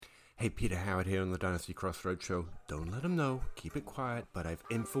Hey, Peter Howard here on the Dynasty Crossroads Show. Don't let them know, keep it quiet, but I've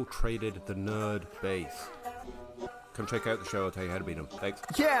infiltrated the nerd base. Come check out the show, I'll tell you how to beat them. Thanks.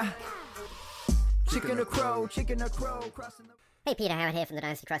 Yeah! Chicken or crow, crossing the... Hey, Peter Howard here from the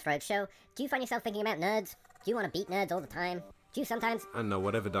Dynasty Crossroads Show. Do you find yourself thinking about nerds? Do you want to beat nerds all the time? Do you sometimes... And no,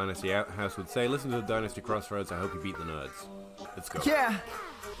 whatever Dynasty Outhouse would say, listen to the Dynasty Crossroads, I hope you beat the nerds. Let's go. Yeah!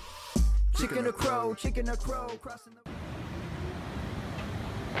 Chicken or crow, crossing the...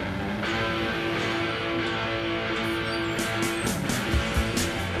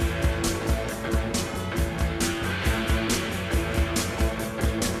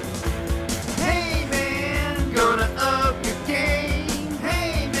 Hey man, gonna up your game.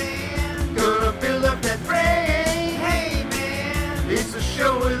 Hey man, gonna build up that brain. Hey man, it's a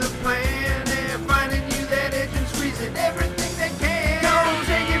show with a plan. They're finding you that edge and squeezing everything they can. Don't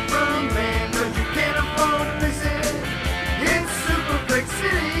take it from me, man, 'cause you can't afford to miss it. It's SuperFlex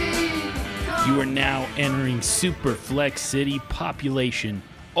City. You are now entering SuperFlex City. Population,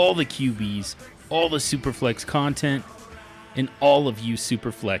 all the QBs, all the SuperFlex content, and all of you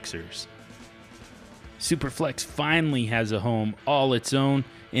SuperFlexers. SuperFlex finally has a home all its own,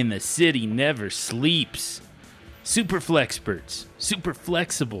 and the city never sleeps. SuperFlexperts, Super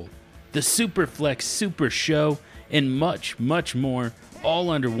Flexible, the SuperFlex SuperShow, and much, much more, all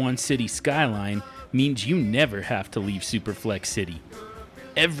under one city skyline, means you never have to leave SuperFlex City.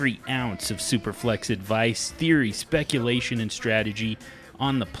 Every ounce of SuperFlex advice, theory, speculation, and strategy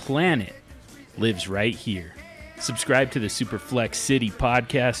on the planet lives right here. Subscribe to the SuperFlex City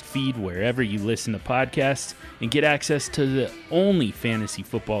podcast feed wherever you listen to podcasts and get access to the only fantasy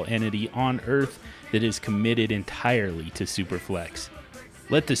football entity on earth that is committed entirely to SuperFlex.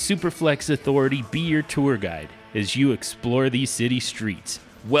 Let the SuperFlex Authority be your tour guide as you explore these city streets.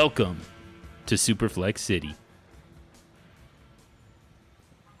 Welcome to SuperFlex City.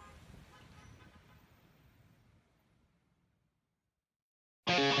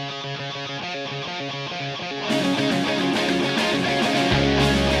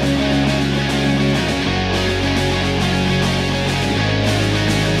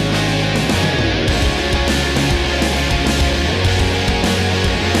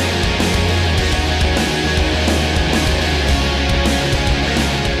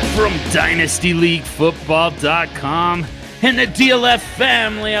 From DynastyLeagueFootball.com and the DLF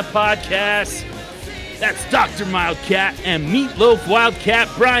family of podcasts, that's Dr. Wildcat and Meatloaf Wildcat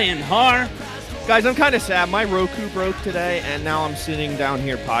Brian Har. Guys, I'm kind of sad. My Roku broke today, and now I'm sitting down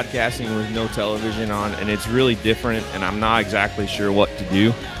here podcasting with no television on, and it's really different, and I'm not exactly sure what to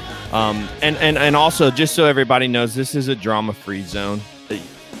do. And also, just so everybody knows, this is a drama-free zone.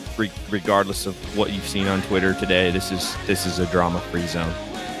 Regardless of what you've seen on Twitter today, this is a drama-free zone.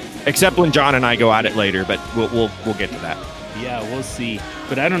 Except when John and I go at it later, but we'll get to that. Yeah, we'll see.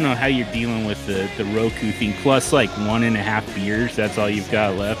 But I don't know how you're dealing with the Roku thing. Plus, like 1.5 beers. That's all you've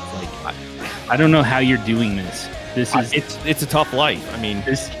got left. Like, I don't know how you're doing this. This is it's a tough life. I mean,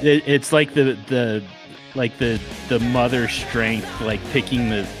 it's like the mother strength, like picking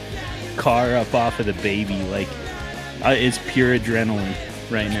the car up off of the baby. Like, it's pure adrenaline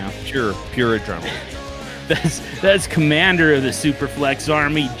right now. Pure adrenaline. That's commander of the SuperFlex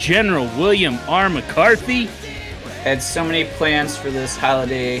Army, General William R. McCarthy. Had so many plans for this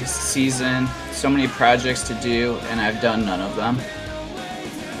holiday season, so many projects to do, and I've done none of them.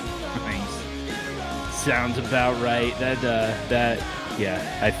 Nice. Sounds about right.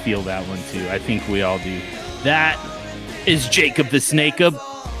 Yeah, I feel that one too. I think we all do. That is Jacob the Snake-Up.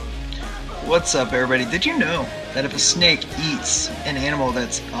 What's up, everybody? Did you know that if a snake eats an animal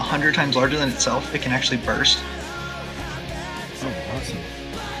that's 100 times larger than itself, it can actually burst? Oh, awesome.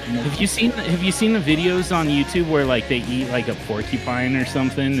 Have you seen the videos on YouTube where like they eat like a porcupine or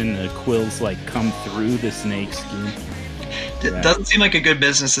something and the quills like come through the snake's skin? It doesn't seem like a good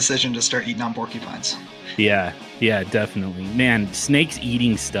business decision to start eating on porcupines. Yeah, definitely. Man, snakes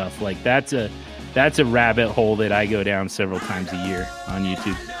eating stuff, like that's a rabbit hole that I go down several times a year on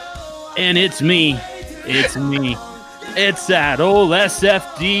YouTube. And it's me. It's that old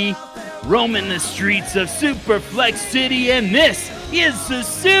SFD roaming the streets of SuperFlex City, and this is the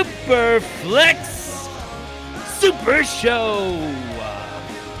SuperFlex Super Show.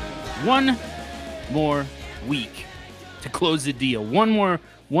 One more week to close the deal. One more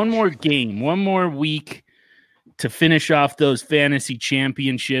game, one more week to finish off those fantasy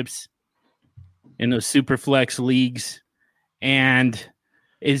championships in those SuperFlex leagues. And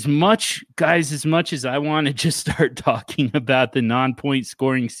as much as I want to just start talking about the non-point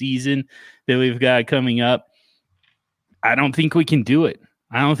scoring season that we've got coming up, I don't think we can do it.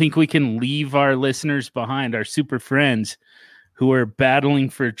 I don't think we can leave our listeners behind, our super friends who are battling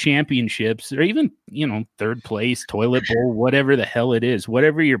for championships or even, third place, toilet bowl, whatever the hell it is,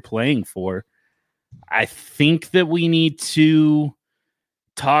 whatever you're playing for. I think that we need to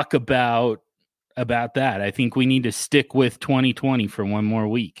talk about that. I think we need to stick with 2020 for one more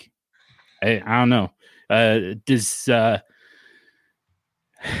week. I don't know. I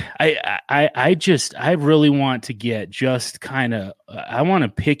really want to get just kind of, I want to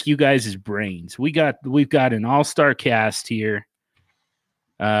pick you guys' brains. We've got an all-star cast here.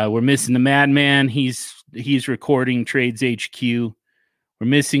 We're missing the Madman. He's recording Trades HQ. We're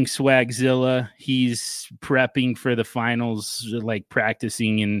missing Swagzilla. He's prepping for the finals, like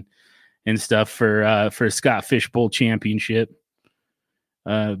practicing and stuff for Scott Fishbowl Championship.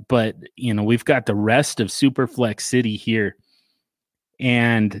 But we've got the rest of SuperFlex City here.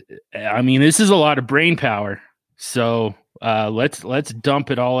 And I mean, this is a lot of brain power. So let's dump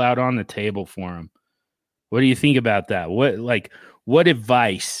it all out on the table for him. What do you think about that? What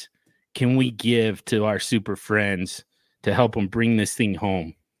advice can we give to our super friends to help them bring this thing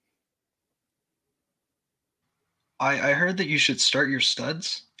home? I heard that you should start your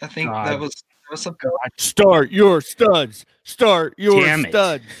studs. I think that was something. Start your studs. Start your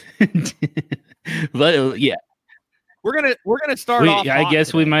studs. Yeah. We're gonna start off. I guess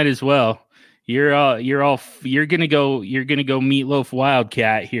today. We might as well. You're gonna go Meatloaf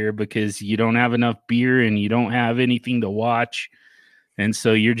Wildcat here because you don't have enough beer and you don't have anything to watch, and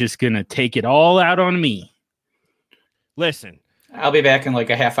so you're just gonna take it all out on me. Listen, I'll be back in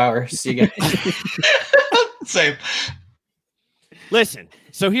like a half hour. See you guys. Same. Listen.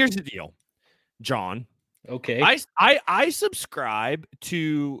 So here's the deal, John. Okay. I subscribe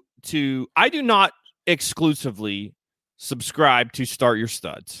to. I do not exclusively subscribe to Start Your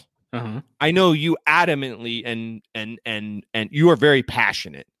Studs. Uh-huh. I know you adamantly and you are very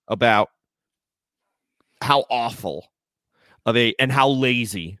passionate about how awful and how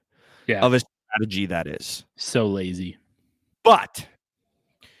lazy of a strategy that is. So lazy. But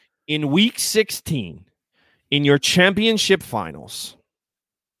in week 16, in your championship finals,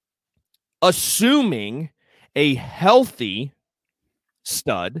 assuming a healthy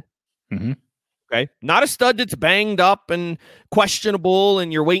stud, mm-hmm. Okay, not a stud that's banged up and questionable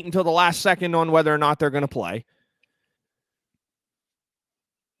and you're waiting until the last second on whether or not they're going to play.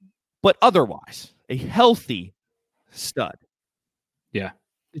 But otherwise, a healthy stud. Yeah.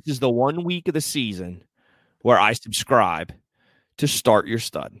 This is the 1 week of the season where I subscribe to Start Your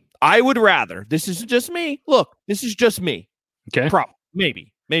Stud. I would rather, this is just me. Look, this is just me. Okay.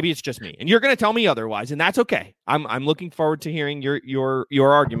 Maybe it's just me. And you're going to tell me otherwise, and that's okay. I'm looking forward to hearing your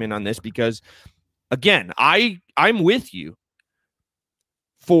argument on this because again, I'm with you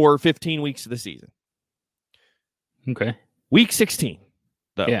for 15 weeks of the season. Okay. Week 16,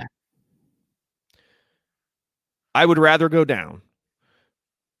 though. Yeah. I would rather go down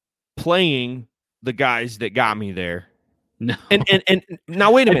playing the guys that got me there. No. And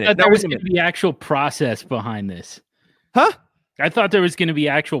now wait a minute. There was going to be actual process behind this. Huh? I thought there was going to be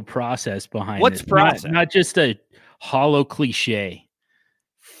actual process behind What's this. process? Not just a hollow cliche.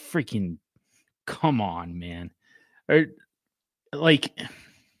 Freaking come on, man. Or like,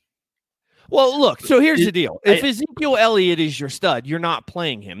 well, look, so here's the deal. If Ezekiel Elliott is your stud, you're not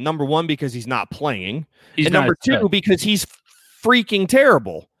playing him. Number one, because he's not playing. And number two, because he's freaking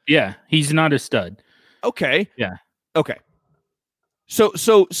terrible. Yeah, he's not a stud. Okay. Yeah. Okay. So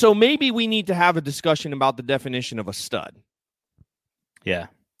maybe we need to have a discussion about the definition of a stud. Yeah.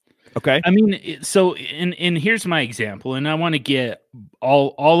 Okay. I mean, so and here's my example, and I want to get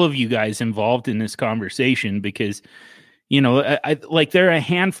all of you guys involved in this conversation because, I like there are a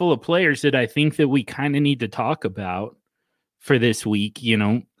handful of players that I think that we kind of need to talk about for this week.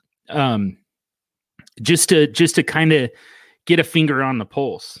 Just to kind of get a finger on the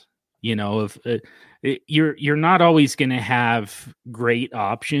pulse. If you're not always going to have great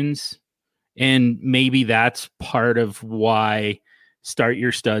options, and maybe that's part of why Start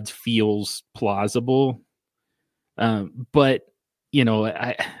Your Studs feels plausible. But I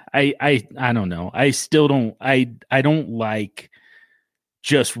don't know. I still don't, I don't like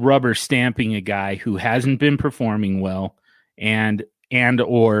just rubber stamping a guy who hasn't been performing well and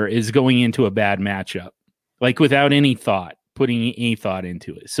or is going into a bad matchup, like without any thought, putting any thought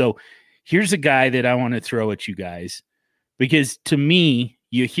into it. So here's a guy that I want to throw at you guys, because to me,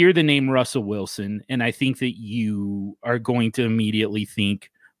 you hear the name Russell Wilson, and I think that you are going to immediately think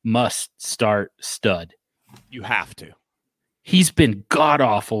must start stud. You have to. He's been god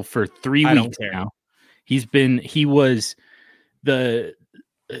awful for 3 weeks now. He was the,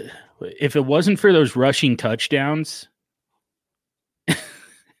 if it wasn't for those rushing touchdowns,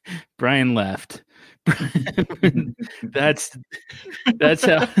 Brian left. that's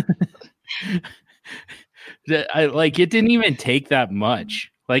how I like it. Didn't even take that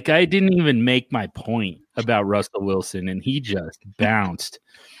much. Like I didn't even make my point about Russell Wilson, and he just bounced.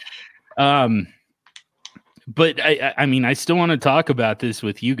 But I mean, I still want to talk about this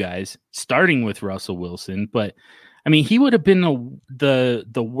with you guys, starting with Russell Wilson. But I mean, he would have been the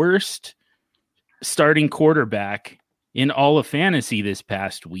worst starting quarterback in all of fantasy this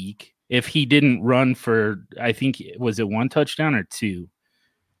past week if he didn't run for, I think, was it 1 touchdown or 2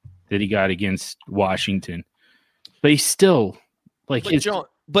 that he got against Washington? But he's still like But John,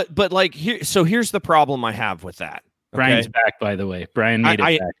 but like here. So here's the problem I have with that. Brian's back, by the way. Brian made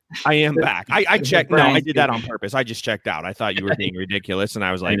it back. I am back. I checked. No, I did that on purpose. I just checked out. I thought you were being ridiculous, and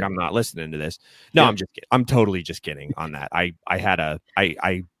I was like, I'm not listening to this. No, I'm just kidding. I'm totally just kidding on that. I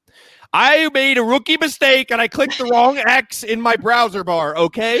made a rookie mistake, and I clicked the wrong X in my browser bar.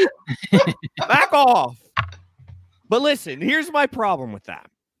 Okay, back off. But listen, here's my problem with that.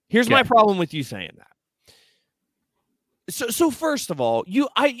 Here's my problem with you saying that. So first of all, you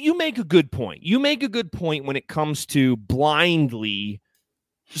make a good point. You make a good point when it comes to blindly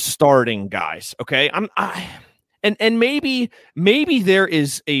starting guys. Okay, and maybe there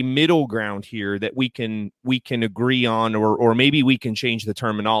is a middle ground here that we can agree on, or maybe we can change the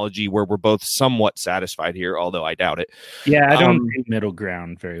terminology where we're both somewhat satisfied here, although I doubt it. Yeah, I don't think middle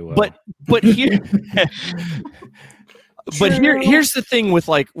ground very well. But here. But here's the thing with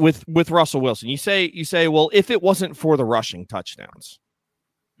Russell Wilson. You say, well, if it wasn't for the rushing touchdowns,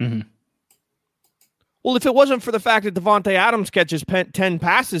 well, if it wasn't for the fact that Devontae Adams catches 10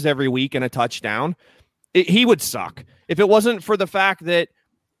 passes every week and a touchdown, he would suck. If it wasn't for the fact that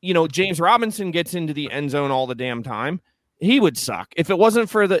James Robinson gets into the end zone all the damn time, he would suck. If it wasn't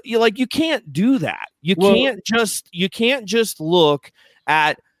for you can't do that. You can't just look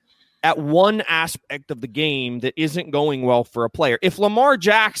at one aspect of the game that isn't going well for a player. If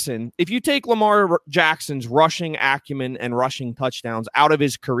you take Lamar Jackson's rushing acumen and rushing touchdowns out of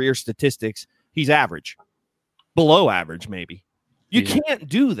his career statistics, he's average, below average, maybe. You can't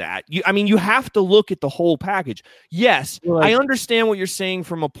do that. You have to look at the whole package. Yes, I understand what you're saying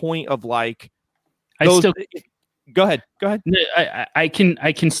from a point of go ahead. I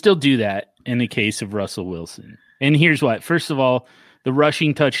can still do that in the case of Russell Wilson. And here's what. First of all, the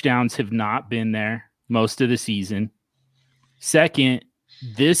rushing touchdowns have not been there most of the season. Second,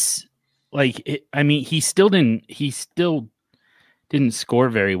 he still didn't score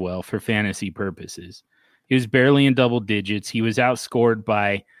very well for fantasy purposes. He was barely in double digits. He was outscored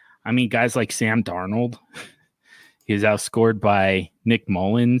by, guys like Sam Darnold. He was outscored by Nick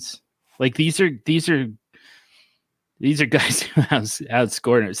Mullins. Like these are guys who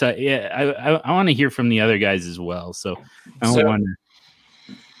outscored him. So yeah, I want to hear from the other guys as well. So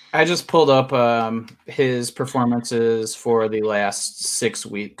I just pulled up his performances for the last 6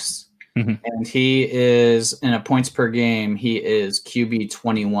 weeks, and he is in a points per game. He is QB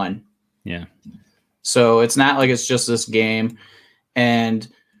 21. Yeah. So it's not like it's just this game, and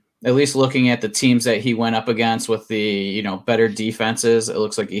at least looking at the teams that he went up against with the better defenses, it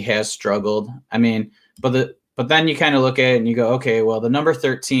looks like he has struggled. But then you kind of look at it and you go, okay, well, the number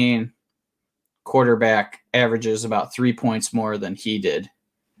 13 quarterback averages about 3 points more than he did.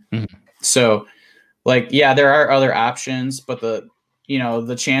 So, there are other options, but the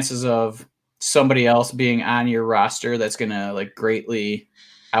chances of somebody else being on your roster that's going to greatly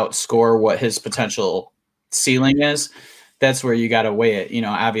outscore what his potential ceiling is, that's where you got to weigh it,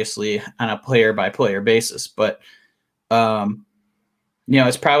 obviously on a player by player basis. But,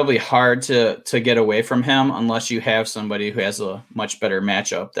 it's probably hard to get away from him unless you have somebody who has a much better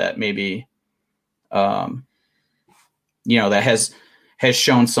matchup that maybe, that has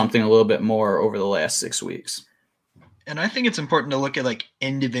shown something a little bit more over the last 6 weeks. And I think it's important to look at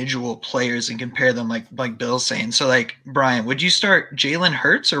individual players and compare them like Bill's saying. So Brian, would you start Jalen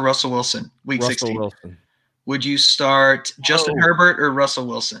Hurts or Russell Wilson week 16? Wilson. Would you start Justin Herbert or Russell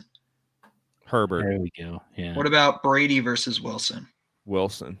Wilson? Herbert. There we go. Yeah. What about Brady versus Wilson?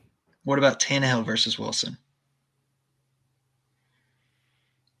 Wilson. What about Tannehill versus Wilson?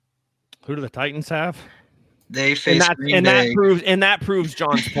 Who do the Titans have? They face Green Bay. That proves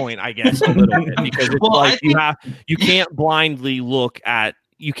John's point, I guess, a little bit, because it's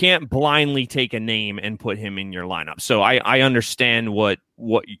you can't blindly take a name and put him in your lineup. So I understand what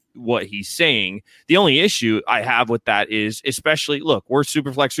he's saying. The only issue I have with that is, especially, look, we're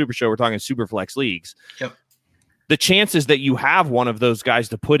SuperFlex Super Show. We're talking SuperFlex leagues. Yep. The chances that you have one of those guys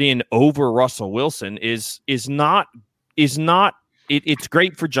to put in over Russell Wilson is not. It's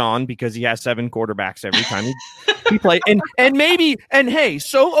great for John because he has 7 quarterbacks every time He played, and maybe, and hey,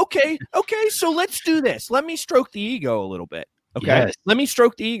 so okay, so let's do this. Let me stroke the ego a little bit. Okay, Yes. let me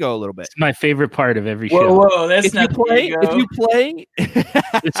stroke the ego a little bit. It's my favorite part of every Whoa, show. whoa, that's If you not the play, ego. if you play,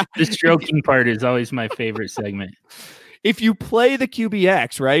 The stroking part is always my favorite segment. if you play the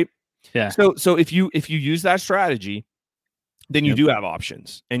QBX, right? Yeah. So if you use that strategy, then you Yep. do have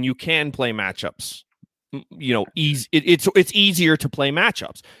options, and you can play matchups. You know, it's easier to play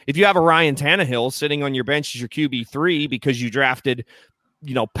matchups. If you have a Ryan Tannehill sitting on your bench as your QB3 because you drafted,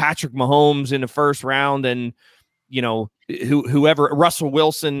 you know, Patrick Mahomes in the first round and, you know, whoever, Russell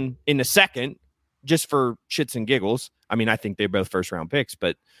Wilson in the second, just for shits and giggles. I mean, I think they're both first round picks,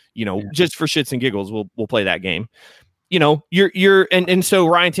 but, you know, just for shits and giggles, we'll play that game. You know, and so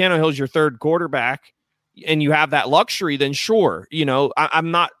Ryan Tannehill is your third quarterback, and you have that luxury, then sure. You know,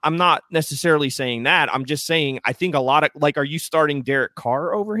 I'm not necessarily saying that. I'm just saying I think a lot of, like, are you starting Derek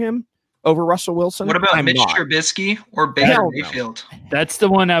Carr over Russell Wilson? What about I'm Mitch not. Trubisky or Baker Hell no. Mayfield? That's the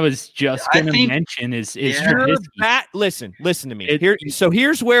one I was just I going to think- mention is Yeah. Trubisky. Listen to me.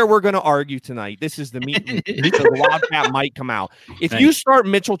 Here's where we're going to argue tonight. This is the meat. So the Wildcat might come out. If you start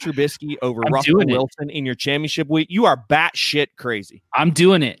Mitchell Trubisky over I'm Russell doing it. Wilson in your championship week, you are batshit crazy. I'm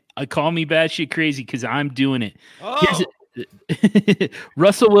doing it. Call me batshit crazy because I'm doing it.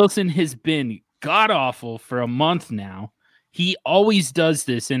 Russell Wilson has been god awful for a month now. He always does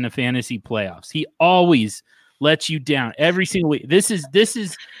this in the fantasy playoffs. He always lets you down every single week. This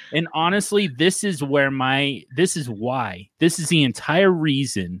is, and honestly, this is why, this is the entire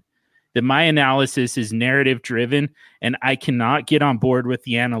reason that my analysis is narrative driven, and I cannot get on board with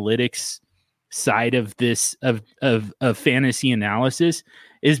the analytics side of this of fantasy analysis,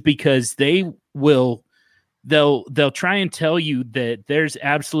 is because they'll try and tell you that there's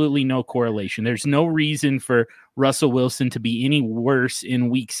absolutely no correlation. There's no reason for Russell Wilson to be any worse in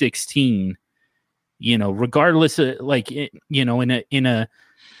week 16, you know, regardless of, like, you know, in a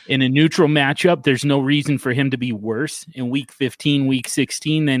neutral matchup, there's no reason for him to be worse in week 15, week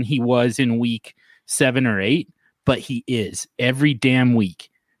 16 than he was in week 7 or 8, but he is every damn week,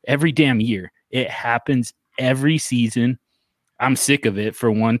 every damn year. It happens every season. I'm sick of it, for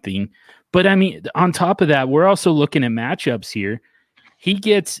one thing. But I mean, on top of that, we're also looking at matchups here. He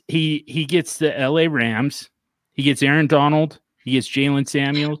gets the LA Rams. He gets Aaron Donald. He gets Jalen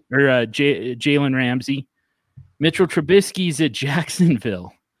Samuels or Jalen Ramsey. Mitchell Trubisky's at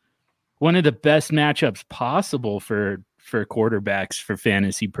Jacksonville. One of the best matchups possible for quarterbacks for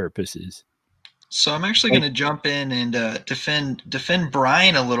fantasy purposes. So I'm actually going to jump in and defend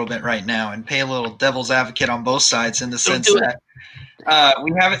Brian a little bit right now and pay a little devil's advocate on both sides, in the sense that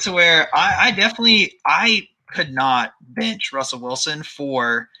we have it to where I could not bench Russell Wilson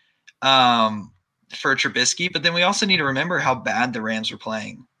for Trubisky, but then we also need to remember how bad the Rams were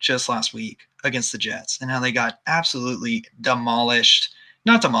playing just last week against the Jets and how they got absolutely demolished.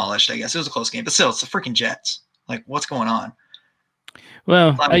 Not demolished, I guess. It was a close game, but still, it's the freaking Jets. Like, what's going on?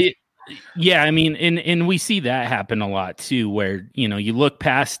 Well, yeah, I mean, and we see that happen a lot too, where, you know, you look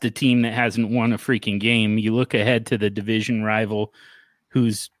past the team that hasn't won a freaking game, you look ahead to the division rival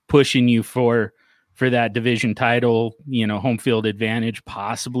who's pushing you for that division title, you know, home field advantage,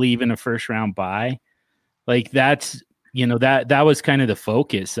 possibly even a first round bye. Like, that's, you know, that was kind of the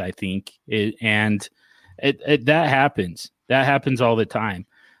focus, I think. That happens. That happens all the time.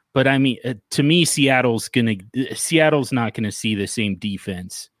 But I mean, to me, Seattle's not going to see the same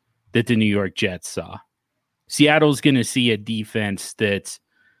defense that the New York Jets saw. Seattle's going to see a defense that's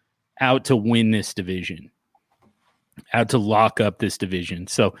out to win this division, out to lock up this division.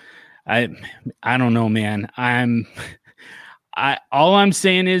 So I don't know, man. All I'm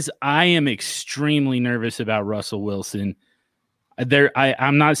saying is I am extremely nervous about Russell Wilson.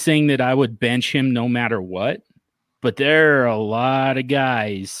 I'm not saying that I would bench him no matter what, but there are a lot of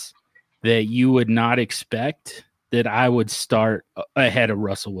guys that you would not expect that I would start ahead of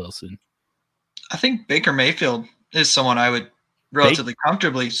Russell Wilson. I think Baker Mayfield is someone I would relatively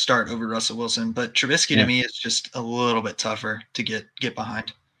comfortably start over Russell Wilson, but Trubisky to me is just a little bit tougher to get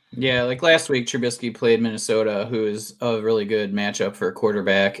behind. Yeah, like last week, Trubisky played Minnesota, who is a really good matchup for a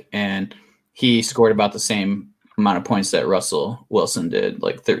quarterback, and he scored about the same amount of points that Russell Wilson did,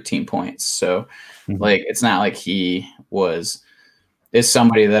 like 13 points. So, like, it's not like he is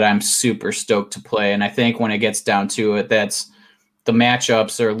somebody that I'm super stoked to play. And I think when it gets down to it, that's the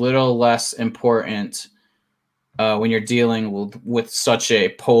matchups are a little less important when you're dealing with such a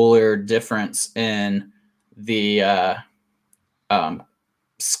polar difference in the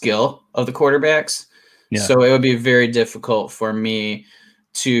skill of the quarterbacks. Yeah. So it would be very difficult for me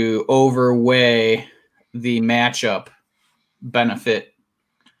to overweigh the matchup benefit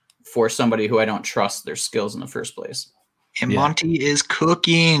for somebody who I don't trust their skills in the first place. And Monty is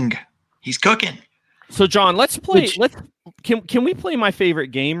cooking. He's cooking. So, John, let's play. Can we play my favorite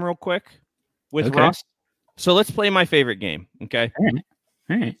game real quick with Russ? So let's play my favorite game. Okay. All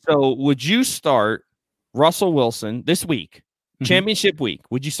right. So would you start Russell Wilson this week, championship week?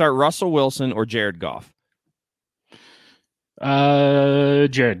 Would you start Russell Wilson or Jared Goff?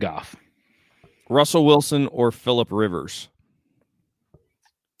 Jared Goff. Russell Wilson or Phillip Rivers?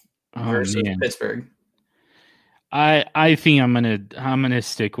 Versus Pittsburgh. I think I'm gonna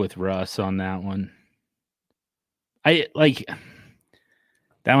stick with Russ on that one.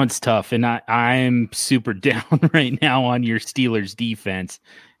 That one's tough, and I'm super down right now on your Steelers defense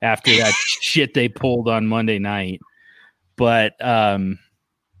after that shit they pulled on Monday night. But I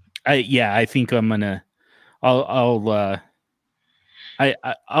think I'm gonna I'll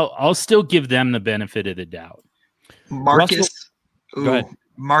still give them the benefit of the doubt. Marcus, go ahead.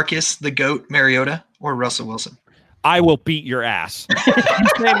 Marcus the GOAT Mariota or Russell Wilson? I will beat your ass. You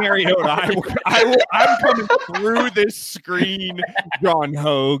say Mariota. I'm coming through this screen, John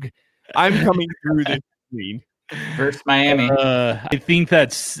Hogue. I'm coming through this screen. Versus Miami. I think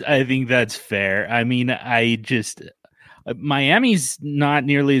that's fair. I mean, Miami's not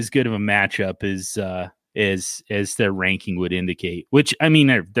nearly as good of a matchup as their ranking would indicate. Which, I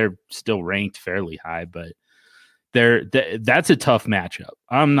mean, they're still ranked fairly high, but that's a tough matchup.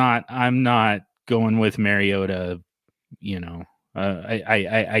 I'm not going with Mariota.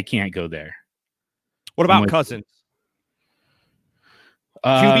 I can't go there. What about Cousins?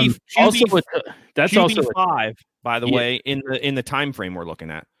 QB that's QB also 5, by the way, in the time frame we're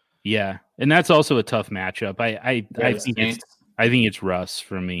looking at. Yeah, and that's also a tough matchup. I think it's Russ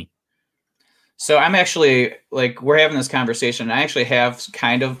for me. So I'm actually we're having this conversation. I actually have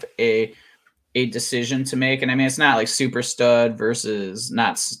kind of a decision to make, and I mean it's not like super stud versus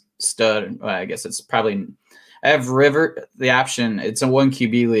not stud. Well, I guess it's probably. I have the option. It's a 1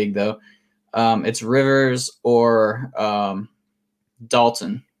 QB league though. It's Rivers or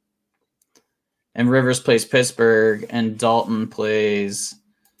Dalton. And Rivers plays Pittsburgh and Dalton plays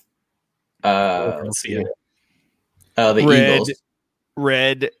the Eagles.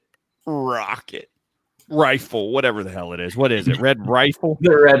 Red Rocket. Rifle, whatever the hell it is. What is it? Red Rifle?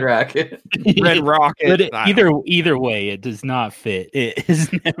 The Red Rocket. Red Rocket. Either way, it does not fit. It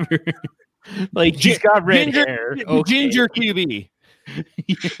is never he's got red hair. Okay. Ginger QB.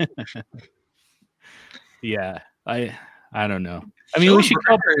 Yeah. I don't know. I mean, we should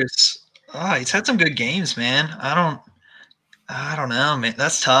Rivers. He's had some good games, man. I don't know, man.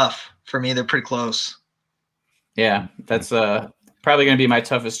 That's tough for me. They're pretty close. Yeah, that's probably going to be my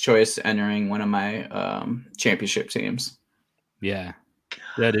toughest choice entering one of my championship teams. Yeah,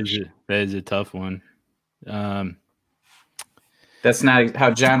 that is a tough one. That's not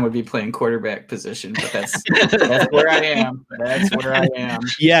how John would be playing quarterback position, but that's where I am. That's where I am.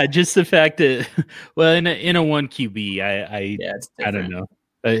 Yeah, just the fact that in a 1 QB, I don't know.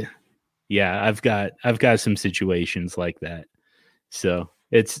 I've got some situations like that, so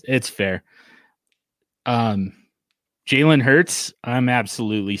it's fair. Jalen Hurts, I'm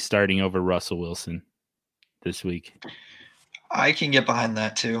absolutely starting over Russell Wilson this week. I can get behind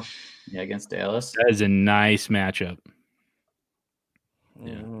that too. Yeah, against Dallas. That is a nice matchup.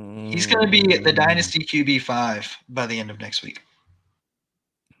 Yeah. He's going to be the Dynasty QB5 by the end of next week.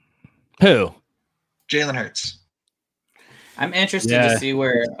 Who? Jalen Hurts. I'm interested to see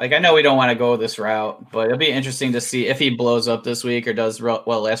where, I know we don't want to go this route, but it'll be interesting to see if he blows up this week or does well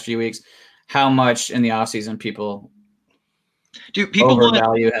last few weeks, how much in the offseason people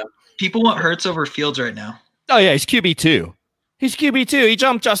overvalue him. People want Hurts over Fields right now. Oh, yeah, he's QB2. He's QB2. He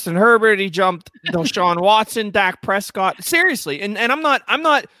jumped Justin Herbert. He jumped Deshaun Watson, Dak Prescott. Seriously. And I'm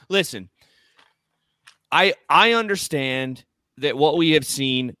not listen. I understand that what we have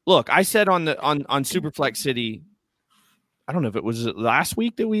seen. Look, I said on Superflex City, I don't know if it was last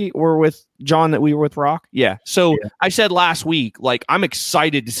week that we were with John, that we were with Rock. Yeah. So I said last week, I'm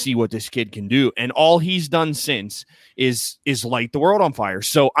excited to see what this kid can do. And all he's done since is light the world on fire.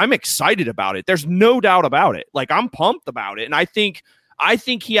 So I'm excited about it. There's no doubt about it. I'm pumped about it. And I think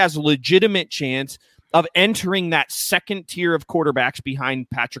he has a legitimate chance of entering that second tier of quarterbacks behind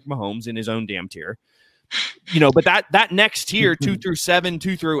Patrick Mahomes in his own damn tier. But that next tier, 2 through 7,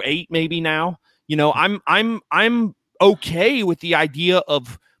 2 through 8, maybe now, I'm okay with the idea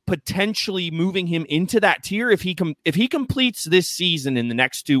of potentially moving him into that tier if he completes this season in the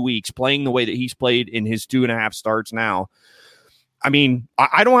next 2 weeks, playing the way that he's played in his 2.5 starts now. I mean,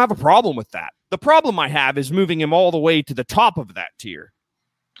 I don't have a problem with that. The problem I have is moving him all the way to the top of that tier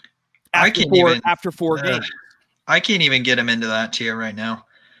after 4 games. I can't even get him into that tier right now.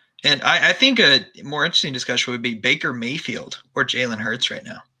 And I think a more interesting discussion would be Baker Mayfield or Jalen Hurts right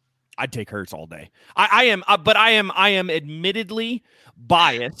now. I'd take Hurts all day. I am admittedly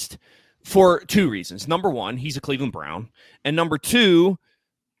biased for two reasons. Number one, he's a Cleveland Brown, and number two,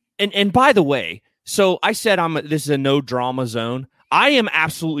 and by the way, so I said this is a no drama zone. I am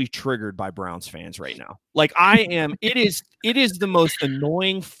absolutely triggered by Browns fans right now. Like I am. It is the most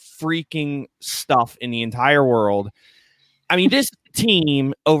annoying freaking stuff in the entire world. I mean, this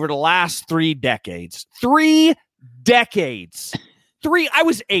team over the last 3 decades, I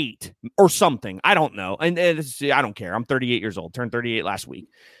was 8 or something. I don't know. And I don't care. I'm 38 years old, turned 38 last week.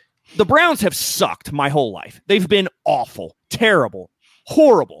 The Browns have sucked my whole life. They've been awful, terrible,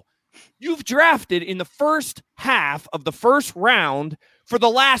 horrible. You've drafted in the first half of the first round for the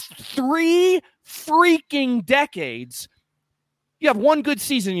last 3 freaking decades. You have one good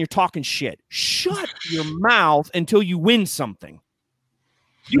season and you're talking shit. Shut your mouth until you win something.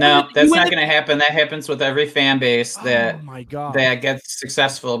 That's not going to happen. That happens with every fan base that gets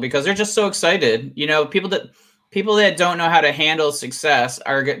successful because they're just so excited. You know, people that don't know how to handle success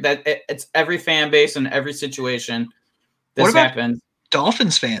it's every fan base in every situation. This happens.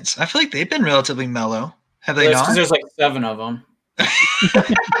 Dolphins fans, I feel like they've been relatively mellow. Have they not? Because there's like 7 of them.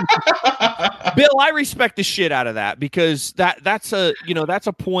 Bill, I respect the shit out of that because that's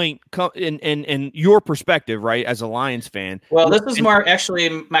a point in your perspective, right? As a Lions fan. Well, this is more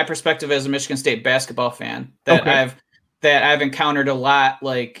actually my perspective as a Michigan State basketball fan that I've encountered a lot,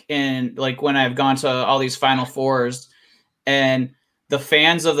 like when I've gone to all these Final Fours, and the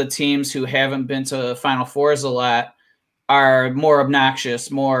fans of the teams who haven't been to Final Fours a lot are more obnoxious,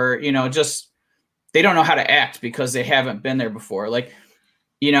 more, just they don't know how to act because they haven't been there before. Like,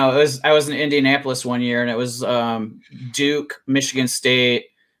 I was in Indianapolis one year and it was Duke, Michigan State.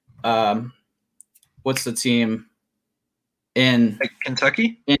 What's the team in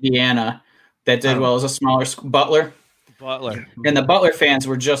Kentucky? Indiana that did well. It was a smaller Butler. And the Butler fans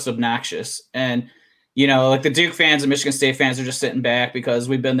were just obnoxious. And, like the Duke fans and Michigan State fans are just sitting back because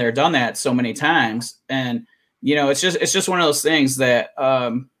we've been there, done that so many times. And, it's just one of those things that,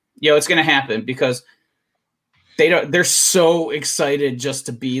 it's going to happen because they're so excited just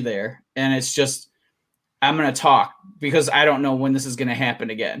to be there. And it's just, I'm going to talk because I don't know when this is going to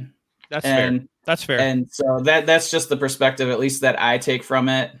happen again. That's fair. And so that's just the perspective, at least that I take from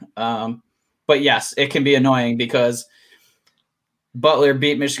it. But yes, it can be annoying because Butler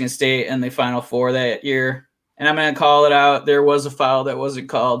beat Michigan State in the Final Four that year. And I'm going to call it out. There was a foul that wasn't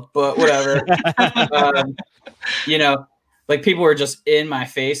called, but whatever. Like people were just in my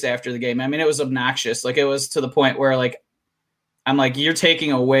face after the game. I mean, it was obnoxious. Like it was to the point where like, I'm like, you're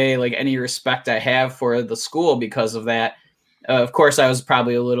taking away like any respect I have for the school because of that. Of course, I was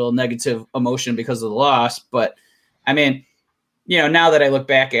probably a little negative emotion because of the loss, but I mean, now that I look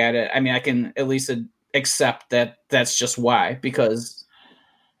back at it, I mean, I can at least accept that that's just why, because,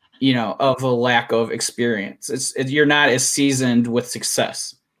 of a lack of experience. You're not as seasoned with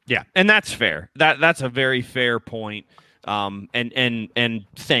success. Yeah. And that's fair. That's a very fair point. And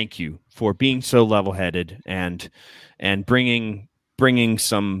thank you for being so level-headed and bringing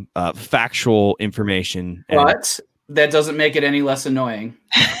some factual information. But that doesn't make it any less annoying.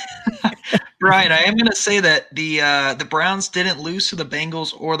 Brian, I am going to say that the Browns didn't lose to the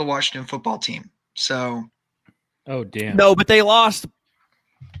Bengals or the Washington football team. So, oh damn, no, but they lost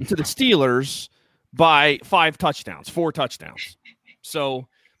to the Steelers by 4 touchdowns. So.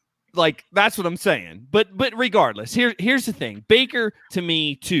 Like, that's what I'm saying. But regardless, here's the thing. Baker, to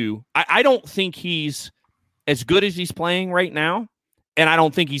me, too, I don't think he's as good as he's playing right now, and I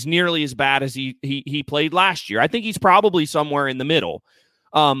don't think he's nearly as bad as he played last year. I think he's probably somewhere in the middle.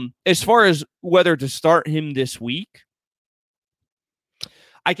 As far as whether to start him this week,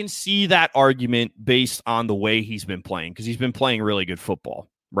 I can see that argument based on the way he's been playing, because he's been playing really good football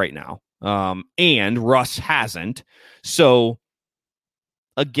right now. And Russ hasn't. So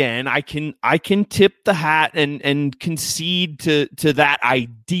again, I can tip the hat and concede to that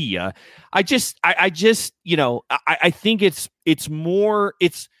idea. I think it's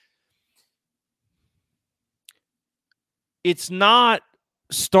not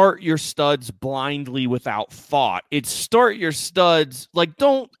start your studs blindly without thought. It's start your studs, like,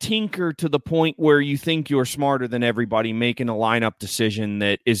 don't tinker to the point where you think you're smarter than everybody making a lineup decision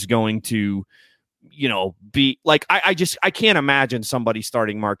that is going to, be like, I can't imagine somebody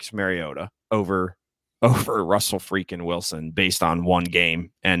starting Marcus Mariota over Russell freaking Wilson based on one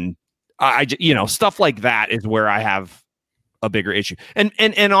game. And stuff like that is where I have a bigger issue. And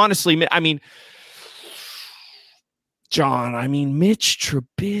honestly, I mean, John, Mitch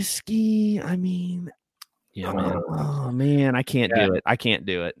Trubisky, yeah, man. Oh man, I can't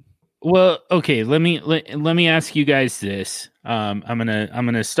do it. Well, okay. Let me ask you guys this. I'm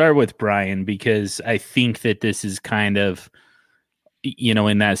gonna start with Brian because I think that this is kind of,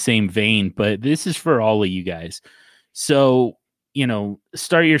 in that same vein, but this is for all of you guys. So,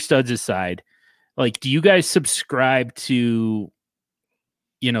 start your studs aside. Like, do you guys subscribe to,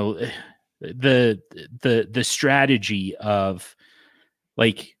 the strategy of,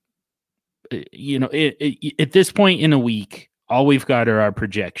 like, at this point in a week, all we've got are our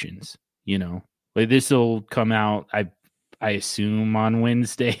projections. Like, this will come out, I assume, on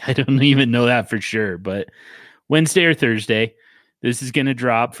Wednesday. I don't even know that for sure, but Wednesday or Thursday, this is going to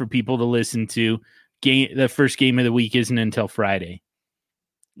drop for people to listen to. The first game of the week isn't until Friday.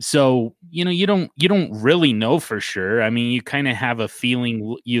 So, you don't really know for sure. I mean, you kind of have a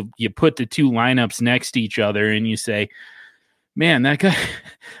feeling. You put the two lineups next to each other and you say, man, that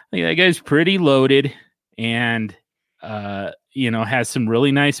guy's pretty loaded and, has some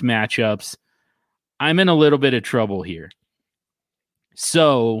really nice matchups. I'm in a little bit of trouble here.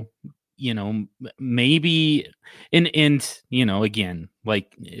 So, maybe, and again,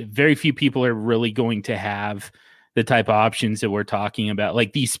 like, very few people are really going to have the type of options that we're talking about,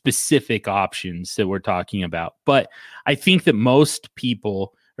 like these specific options that we're talking about. But I think that most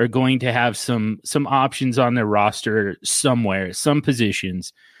people are going to have some options on their roster somewhere, some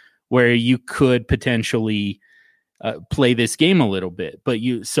positions where you could potentially play this game a little bit. But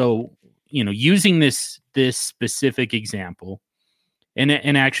using this specific example,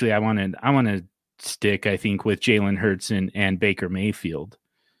 and actually I want to stick, I think, with Jalen Hurts and Baker Mayfield.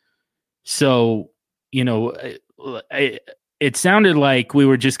 So, it sounded like we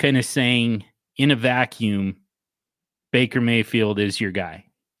were just kind of saying in a vacuum, Baker Mayfield is your guy,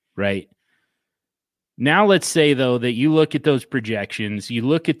 right? Now let's say, though, that you look at those projections, you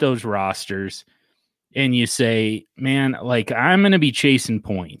look at those rosters, and you say, man, like, I'm going to be chasing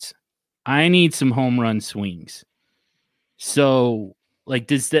points. I need some home run swings. So, like,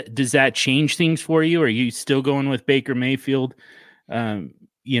 does that change things for you? Are you still going with Baker Mayfield?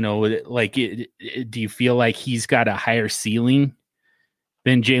 Like, do you feel like he's got a higher ceiling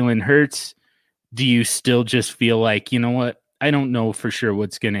than Jalen Hurts? Do you still just feel like, you know what? I don't know for sure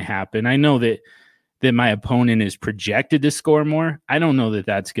what's going to happen. I know that my opponent is projected to score more. I don't know that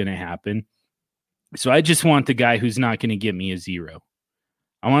that's going to happen. So I just want the guy who's not going to get me a 0.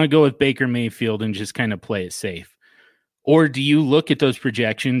 I want to go with Baker Mayfield and just kind of play it safe. Or do you look at those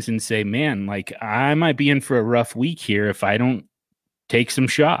projections and say, man, like, I might be in for a rough week here if I don't take some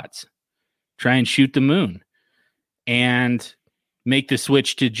shots, try and shoot the moon, and make the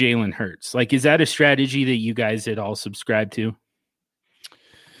switch to Jalen Hurts? Like, is that a strategy that you guys at all subscribe to?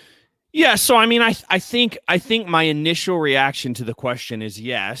 Yeah. So, I mean, I think my initial reaction to the question is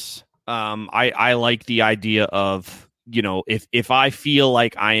yes. I like the idea of, if I feel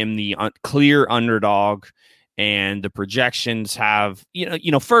like I am the clear underdog and the projections have,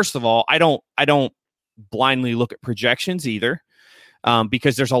 first of all, I don't blindly look at projections either.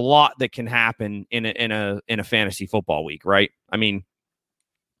 Because there's a lot that can happen in a fantasy football week, right? I mean,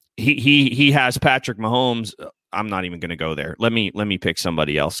 he has Patrick Mahomes. I'm not even going to go there. Let me pick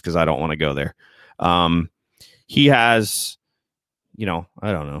somebody else because I don't want to go there. He has, I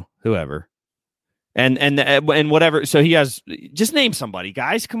don't know, whoever, and whatever. So he has. Just name somebody,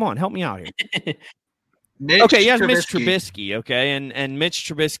 guys. Come on, help me out here. He has Mitch Trubisky. Okay, and Mitch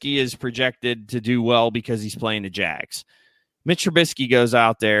Trubisky is projected to do well because he's playing the Jags. Mitch Trubisky goes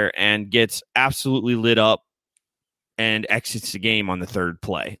out there and gets absolutely lit up and exits the game on the third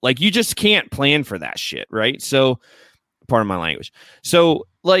play. Like, you just can't plan for that shit, right? So, pardon my language. So,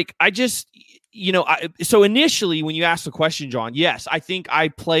 like, I just, so initially when you asked the question, John, yes, I think I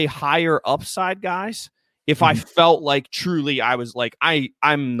play higher upside guys. If I felt like truly I was like,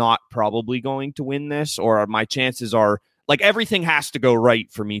 I'm not probably going to win this, or my chances are, like, everything has to go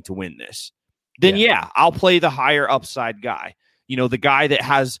right for me to win this. Then I'll play the higher upside guy. The guy that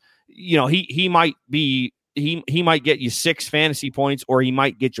has, he might get you 6 fantasy points, or he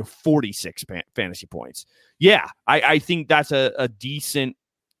might get you 46 fantasy points. Yeah, I think that's a decent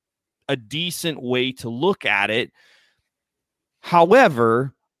way to look at it.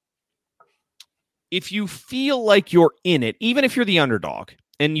 However, if you feel like you're in it, even if you're the underdog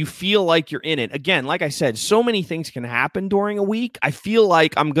and you feel like you're in it, again, like I said, so many things can happen during a week. I feel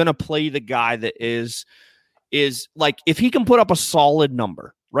like I'm going to play the guy that is like, if he can put up a solid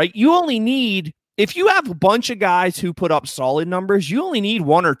number, right? You only need, if you have a bunch of guys who put up solid numbers, you only need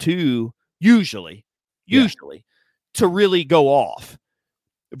 1 or 2, usually to really go off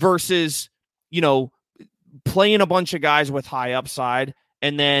versus, playing a bunch of guys with high upside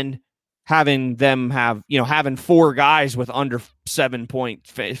and then having them have, having 4 guys with under 7-point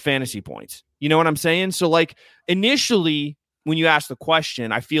fantasy points. You know what I'm saying? So like initially when you ask the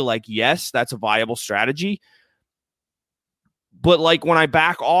question, I feel like, yes, that's a viable strategy. But like when I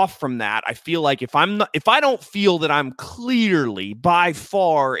back off from that, I feel like if I don't feel that I'm clearly by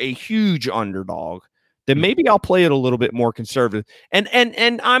far a huge underdog, then maybe I'll play it a little bit more conservative. And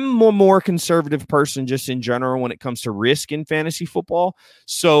I'm a more conservative person just in general when it comes to risk in fantasy football.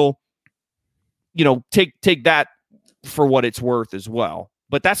 So, take that for what it's worth as well.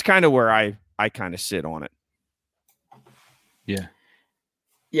 But that's kind of where I kind of sit on it. Yeah.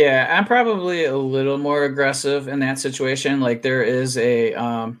 Yeah, I'm probably a little more aggressive in that situation. Like there is in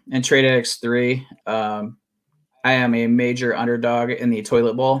Trade X3, I am a major underdog in the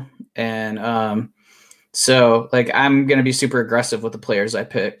toilet bowl. And so like I'm going to be super aggressive with the players I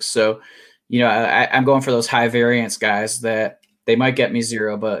pick. So, I'm going for those high variance guys that they might get me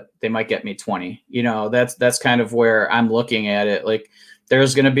 0, but they might get me 20. That's kind of where I'm looking at it. Like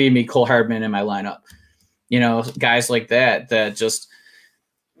there's going to be Mecole Hardman in my lineup. Guys like that just,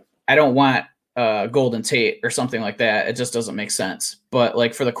 I don't want Golden Tate or something like that. It just doesn't make sense. But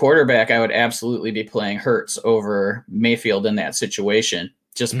like for the quarterback, I would absolutely be playing Hurts over Mayfield in that situation,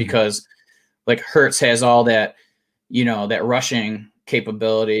 just because like Hurts has all that, that rushing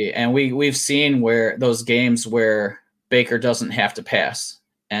capability. And we've seen where those games where Baker doesn't have to pass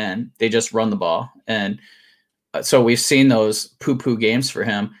and they just run the ball. And so we've seen those poo-poo games for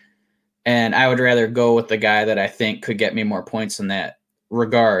him. And I would rather go with the guy that I think could get me more points in that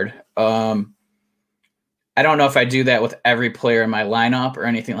regard. I don't know if I do that with every player in my lineup or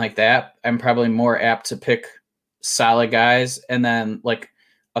anything like that. I'm probably more apt to pick solid guys and then like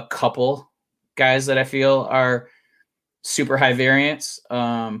a couple guys that I feel are super high variance,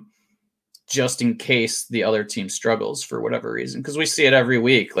 just in case the other team struggles for whatever reason. Because we see it every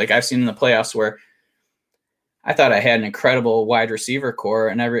week. Like I've seen in the playoffs where I thought I had an incredible wide receiver core,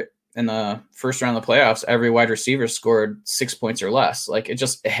 and in the first round of the playoffs, every wide receiver scored 6 points or less. Like it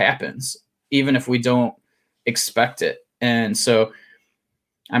happens, even if we don't expect it. And so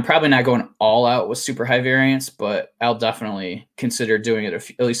I'm probably not going all out with super high variance, but I'll definitely consider doing it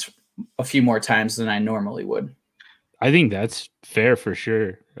at least a few more times than I normally would. I think that's fair for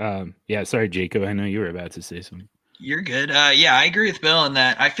sure. Yeah, sorry, Jacob. I know you were about to say something. You're good. Yeah, I agree with Bill in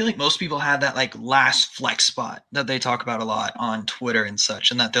that I feel like most people have that like last flex spot that they talk about a lot on Twitter and such,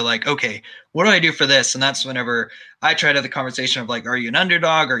 and that they're like, okay, what do I do for this? And that's whenever I try to have the conversation of like, are you an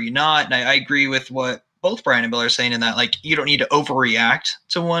underdog? Are you not? And I agree with what both Brian and Bill are saying in that like you don't need to overreact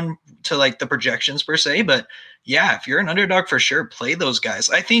to like the projections per se, but yeah, if you're an underdog for sure, play those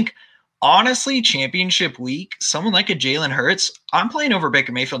guys. I think honestly, championship week, someone like a Jalen Hurts, I'm playing over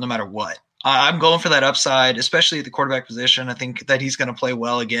Baker Mayfield no matter what. I'm going for that upside, especially at the quarterback position. I think that he's going to play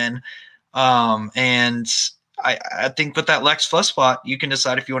well again. And I think with that Lex Fluff spot, you can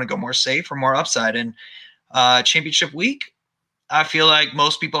decide if you want to go more safe or more upside. And championship week, I feel like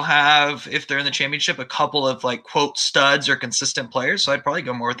most people have, if they're in the championship, a couple of like quote studs or consistent players. So I'd probably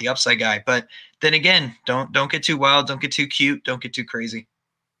go more with the upside guy. But then again, don't get too wild, don't get too cute, don't get too crazy.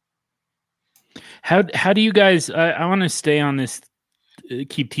 How do you guys? I want to stay on this.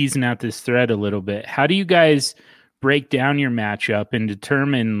 Keep teasing out this thread a little bit. How do you guys break down your matchup and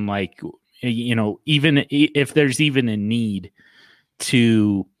determine, like, even if there's even a need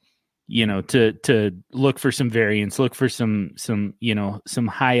to, to look for some variance, look for some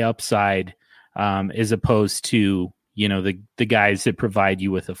high upside, as opposed to, the guys that provide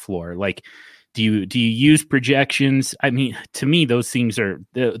you with a floor? Like, do you use projections? I mean, to me, those things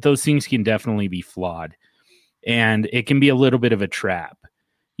can definitely be flawed. And it can be a little bit of a trap.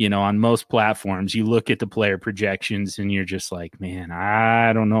 On most platforms, you look at the player projections and you're just like, man,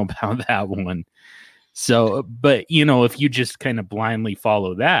 I don't know about that one. So, but, if you just kind of blindly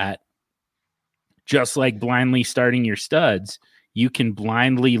follow that, just like blindly starting your studs, you can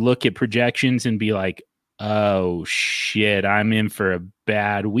blindly look at projections and be like, oh, shit, I'm in for a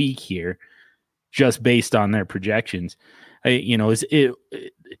bad week here just based on their projections. And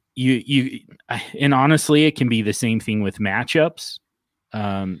honestly, it can be the same thing with matchups.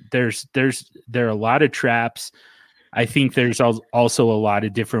 There are a lot of traps. I think there's also a lot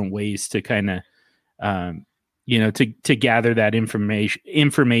of different ways to kind of, to gather that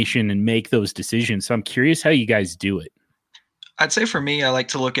information and make those decisions. So I'm curious how you guys do it. I'd say for me, I like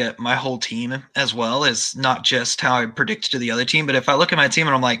to look at my whole team as well as not just how I predicted to the other team. But if I look at my team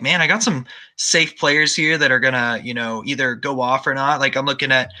and I'm like, man, I got some safe players here that are going to, either go off or not. Like I'm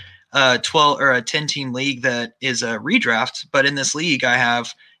looking at a 12 or a 10 team league that is a redraft, but in this league I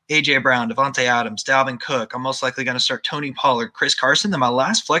have A.J. Brown, Devontae Adams, Dalvin Cook. I'm most likely going to start Tony Pollard, Chris Carson. Then my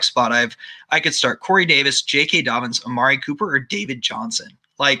last flex spot, I could start Corey Davis, J.K. Dobbins, Amari Cooper, or David Johnson.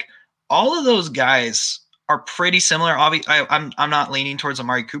 Like, all of those guys are pretty similar. I'm not leaning towards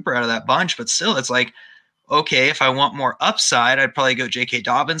Amari Cooper out of that bunch, but still, it's like, okay, if I want more upside, I'd probably go J.K.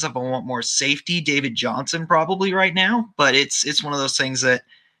 Dobbins. If I want more safety, David Johnson probably right now. But it's one of those things that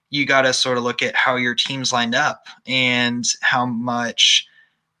you got to sort of look at how your team's lined up and how much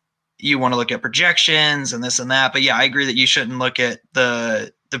you want to look at projections and this and that. But yeah, I agree that you shouldn't look at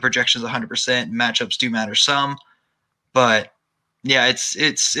the projections 100%. Matchups do matter some, but yeah,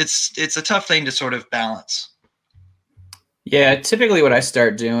 it's a tough thing to sort of balance. Yeah, typically what I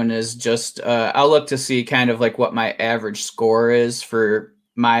start doing is just I'll look to see kind of like what my average score is for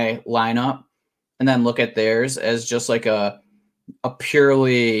my lineup, and then look at theirs as just like a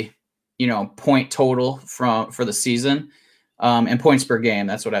purely, point total for the season, and points per game.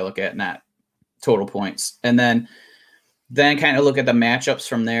 That's what I look at, not total points. And then kind of look at the matchups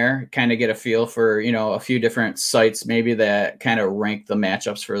from there, kind of get a feel for, a few different sites maybe that kind of rank the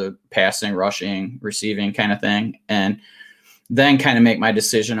matchups for the passing, rushing, receiving kind of thing. And then kind of make my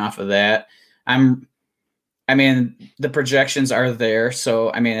decision off of that. The projections are there.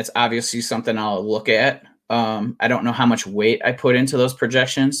 So, it's obviously something I'll look at. I don't know how much weight I put into those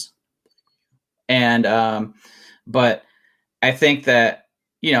projections. And, but I think that,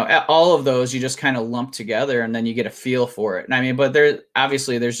 all of those you just kind of lump together and then you get a feel for it. And but there's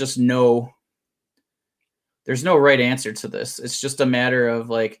just there's no right answer to this. It's just a matter of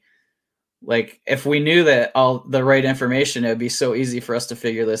like if we knew that all the right information, it'd be so easy for us to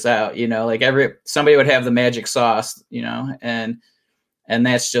figure this out, somebody would have the magic sauce, and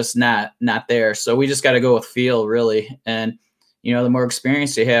that's just not there. So we just got to go with feel, really. And, the more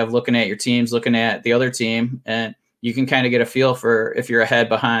experience you have looking at your teams, looking at the other team, and you can kind of get a feel for if you're ahead,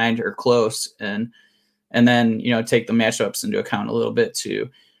 behind, or close. And then, take the matchups into account a little bit to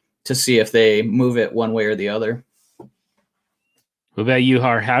see if they move it one way or the other. What about you,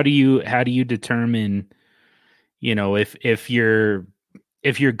 Har? How do you determine, if you're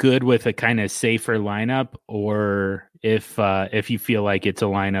good with a kind of safer lineup, or if you feel like it's a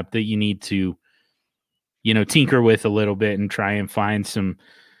lineup that you need to, tinker with a little bit and try and find some,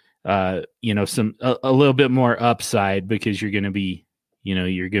 a little bit more upside, because you're going to be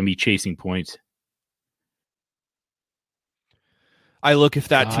chasing points. I look if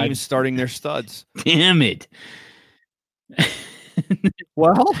that team's starting their studs. Damn it.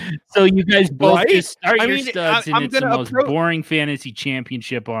 Well, so you guys both right? just start your studs, and it's the most boring fantasy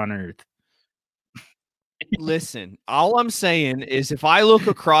championship on earth. Listen, all I'm saying is if I look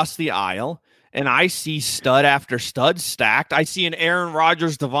across the aisle and I see stud after stud stacked, I see an Aaron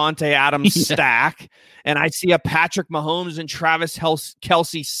Rodgers, Devontae Adams stack, and I see a Patrick Mahomes and Travis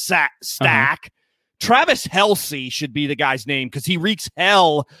Kelce stack. Travis Kelce should be the guy's name because he wreaks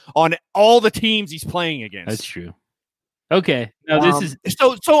hell on all the teams he's playing against. That's true. Okay. No, this is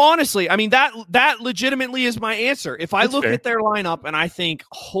so honestly, that legitimately is my answer. If I look at their lineup and I think,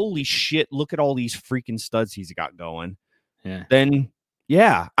 holy shit, look at all these freaking studs he's got going. Yeah. Then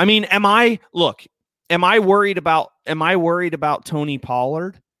yeah. Am I worried about Tony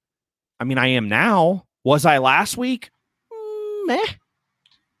Pollard? I am now. Was I last week? Meh.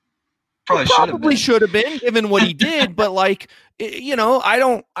 Probably should have been given what he did, but I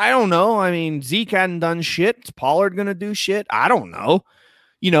don't know. Zeke hadn't done shit. Is Pollard going to do shit? I don't know.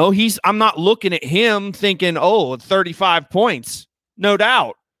 I'm not looking at him thinking, 35 points. No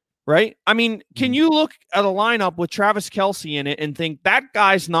doubt. Right. Can you look at a lineup with Travis Kelce in it and think that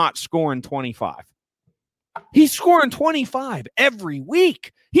guy's not scoring 25? He's scoring 25 every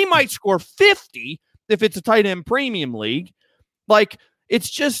week. He might score 50 if it's a tight end premium league. It's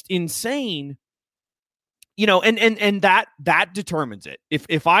just insane, and that determines it.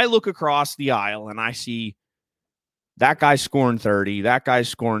 If I look across the aisle and I see that guy's scoring 30, that guy's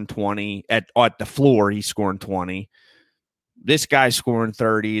scoring 20 at the floor, he's scoring 20. This guy's scoring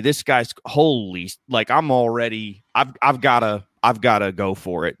 30. This guy's I've gotta go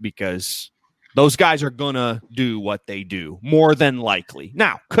for it because those guys are gonna do what they do more than likely.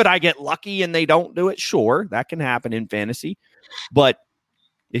 Now, could I get lucky and they don't do it? Sure, that can happen in fantasy, but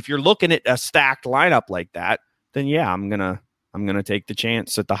if you're looking at a stacked lineup like that, then yeah, I'm gonna take the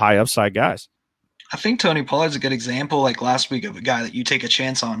chance at the high upside guys. I think Tony Pollard's a good example, like last week, of a guy that you take a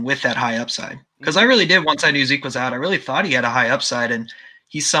chance on with that high upside. Because I really did, once I knew Zeke was out, I really thought he had a high upside, and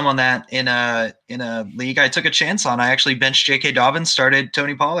he's someone that in a league I took a chance on. I actually benched J.K. Dobbins, started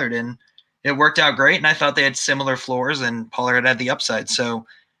Tony Pollard, and it worked out great. And I thought they had similar floors, and Pollard had the upside. So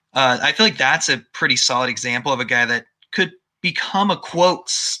I feel like that's a pretty solid example of a guy that could become a quote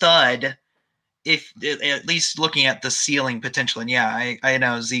stud. If at least looking at the ceiling potential, and yeah, I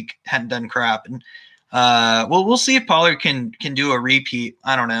know Zeke hadn't done crap, and we'll see if Pollard can do a repeat.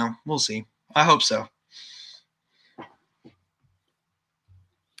 I don't know. We'll see. I hope so.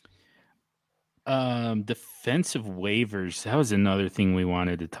 Defensive waivers. That was another thing we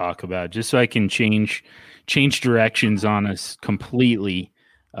wanted to talk about, just so I can change directions on us completely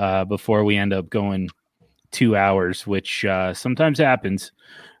before we end up going 2 hours, which sometimes happens.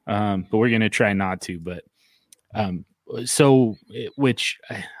 But we're going to try not to. But which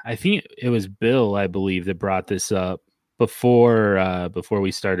I think it was Bill, I believe, that brought this up before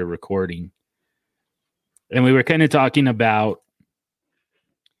we started recording. And we were kind of talking about,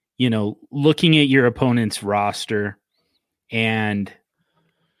 looking at your opponent's roster and,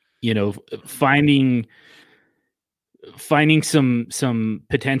 finding some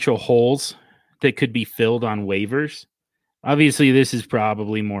potential holes that could be filled on waivers. Obviously, this is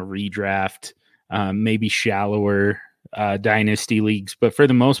probably more redraft, maybe shallower dynasty leagues, but for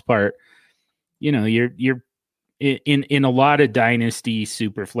the most part, you're in a lot of dynasty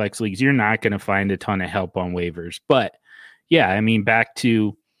SuperFlex leagues, you're not going to find a ton of help on waivers. But yeah, I mean, back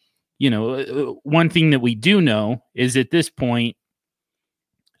to one thing that we do know is at this point,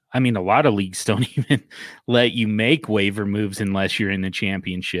 I mean, a lot of leagues don't even let you make waiver moves unless you're in the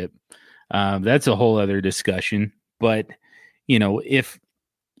championship. That's a whole other discussion. But if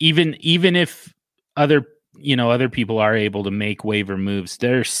even if other people are able to make waiver moves,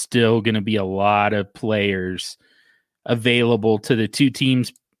 there's still going to be a lot of players available to the two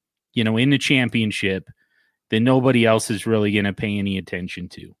teams, in the championship that nobody else is really going to pay any attention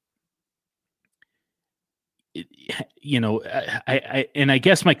to. I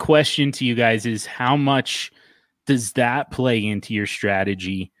guess my question to you guys is, how much does that play into your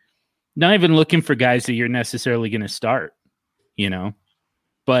strategy? Not even looking for guys that you're necessarily going to start,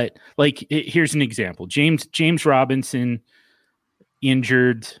 but like, here's an example. James Robinson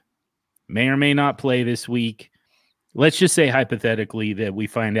injured, may or may not play this week. Let's just say hypothetically that we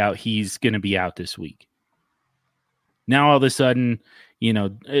find out he's going to be out this week. Now all of a sudden,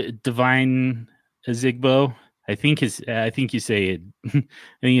 Divine Azigbo, I think you say it. I think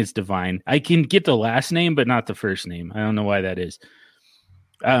it's Divine. I can get the last name, but not the first name. I don't know why that is.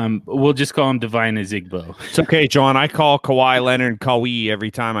 We'll just call him Divine Azigbo. It's okay, John. I call Kawhi Leonard Kawhi every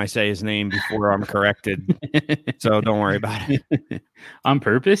time I say his name before I'm corrected. So don't worry about it. On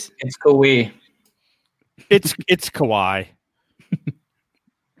purpose? It's Kawhi. It's Kawhi.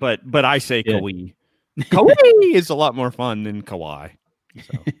 But I say Kawhi. Kawhi is a lot more fun than Kawhi.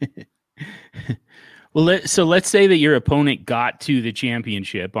 So. Well, let's say that your opponent got to the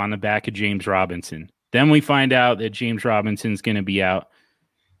championship on the back of James Robinson. Then we find out that James Robinson's going to be out.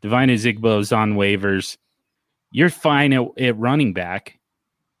 Divine Azigbo's on waivers. You're fine at running back.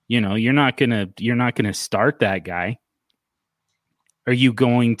 You're not gonna start that guy. Are you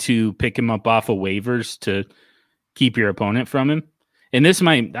going to pick him up off of waivers to keep your opponent from him? And this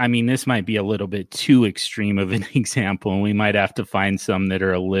might be a little bit too extreme of an example, and we might have to find some that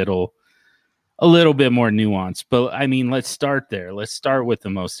are a little bit more nuanced. But I mean, let's start there. Let's start with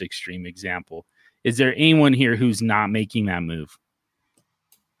the most extreme example. Is there anyone here who's not making that move?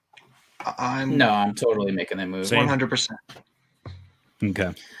 I'm totally making that move. 100%.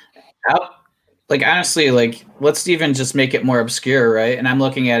 Okay. Honestly, let's even just make it more obscure, right? And I'm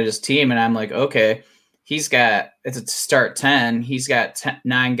looking at his team, and I'm like, okay, it's a start 10. He's got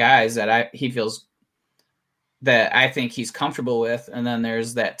 9 guys that he feels that I think he's comfortable with, and then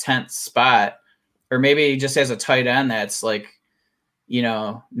there's that 10th spot, or maybe he just has a tight end that's not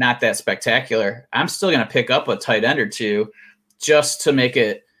that spectacular. I'm still going to pick up a tight end or two just to make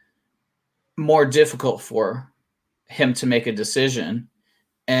it more difficult for him to make a decision.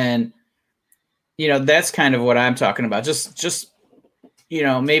 And, that's kind of what I'm talking about. Just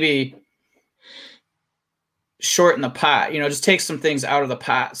maybe shorten the pot, just take some things out of the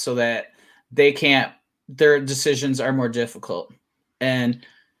pot so that their decisions are more difficult. And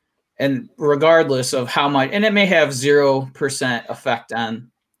regardless of how much, and it may have 0% effect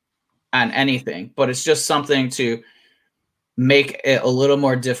on anything, but it's just something to make it a little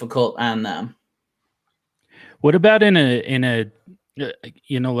more difficult on them. What about in a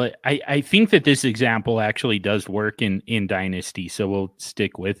I think that this example actually does work in Dynasty, so we'll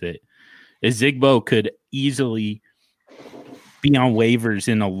stick with it. Azigbo could easily be on waivers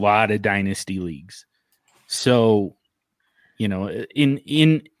in a lot of Dynasty leagues. So,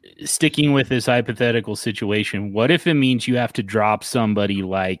 in sticking with this hypothetical situation, what if it means you have to drop somebody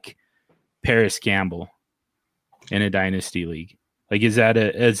like Paris Campbell in a Dynasty league? Is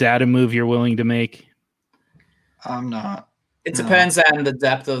that a move you're willing to make? I'm not. It depends on the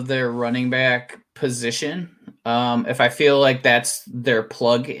depth of their running back position. If I feel like that's their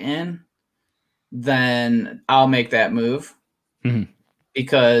plug in, then I'll make that move. Mhm.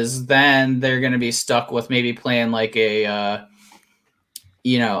 Because then they're going to be stuck with maybe playing like a,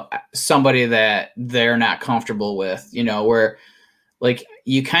 somebody that they're not comfortable with, where like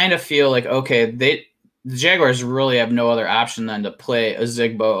you kind of feel like, okay, the Jaguars really have no other option than to play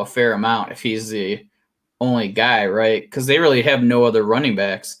Ozigbo a fair amount if he's the only guy, right? Because they really have no other running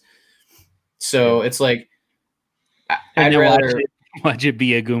backs. So it's like, I'd rather watch it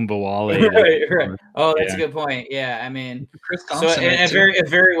be a Goombawale. right. Oh, that's a good point. Yeah, I mean, Chris so Thompson, it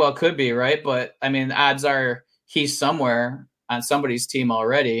very well could be, right? But I mean, the odds are he's somewhere on somebody's team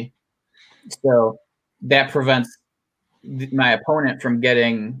already, so that prevents my opponent from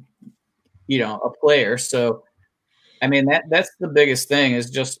getting, a player. So, I mean, that's the biggest thing is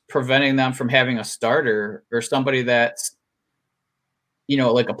just preventing them from having a starter or somebody that's,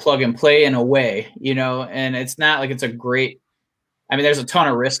 like a plug and play in a way, and it's not like it's a great. I mean, there's a ton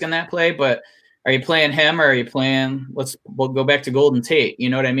of risk in that play, but are you playing him or are you playing? We'll go back to Golden Tate. You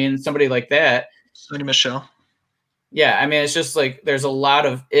know what I mean? Somebody like that. Sonny Michel. Yeah, I mean, it's just like there's a lot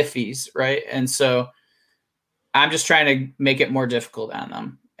of iffies, right? And so I'm just trying to make it more difficult on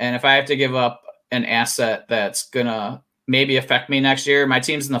them. And if I have to give up an asset that's gonna maybe affect me next year, my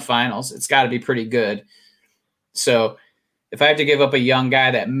team's in the finals. It's got to be pretty good. So if I have to give up a young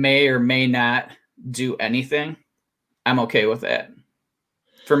guy that may or may not do anything, I'm okay with that.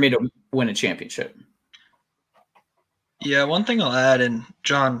 For me to win a championship. Yeah, one thing I'll add, and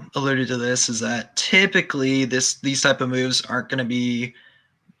John alluded to this, is that typically these type of moves aren't going to be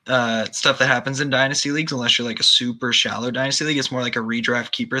stuff that happens in dynasty leagues unless you're like a super shallow dynasty league. It's more like a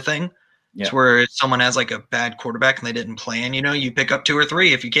redraft keeper thing. Yeah. It's where someone has like a bad quarterback and they didn't plan, you pick up 2 or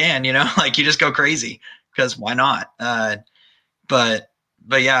 3 if you can, like you just go crazy because why not? But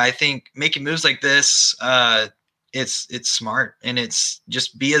yeah, I think making moves like this, it's smart, and it's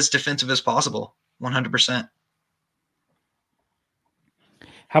just be as defensive as possible. 100%.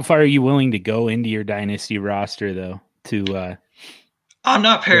 How far are you willing to go into your dynasty roster though? I'm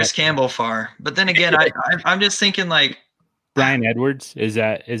not Paris Campbell far, but then again, I'm just thinking like Brian Edwards. Is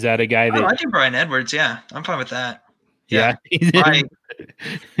that a guy that I do Brian Edwards? Yeah, I'm fine with that. Yeah.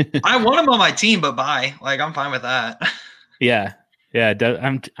 I want him on my team, but I'm fine with that. Yeah.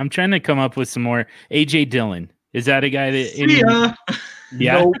 I'm trying to come up with some more. AJ Dillon. Is that a guy that?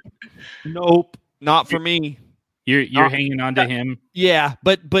 Yeah. Nope. Not for me. You're hanging on to him. Yeah,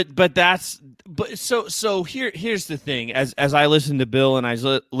 but so here's the thing. As I listen to Bill and I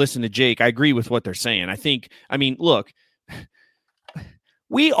listen to Jake, I agree with what they're saying. I mean, look,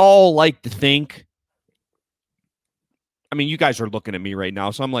 we all like to think. I mean, you guys are looking at me right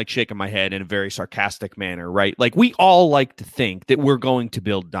now, so I'm like shaking my head in a very sarcastic manner, right? Like we all like to think that we're going to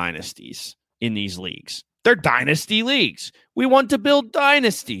build dynasties in these leagues. They're dynasty leagues. We want to build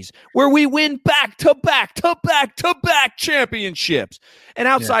dynasties where we win back-to-back championships. And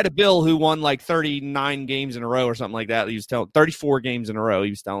outside of Bill, who won like 39 games in a row or something like that, he was telling 34 games in a row.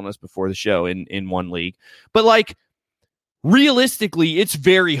 He was telling us before the show in one league. But like realistically, it's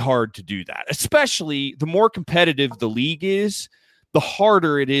very hard to do that, especially the more competitive the league is, the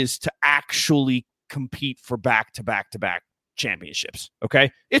harder it is to actually compete for back-to-back championships.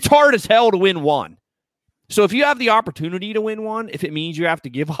 Okay. It's hard as hell to win one. So if you have the opportunity to win one, if it means you have to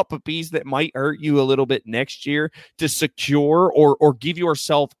give up a piece that might hurt you a little bit next year to secure or give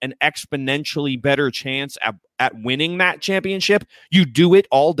yourself an exponentially better chance at winning that championship, you do it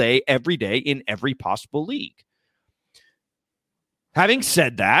all day, every day in every possible league. Having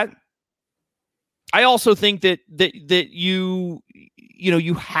said that, I also think that you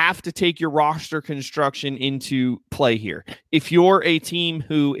have to take your roster construction into play here. If you're a team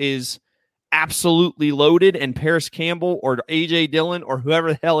who is absolutely loaded and Paris Campbell or AJ Dillon or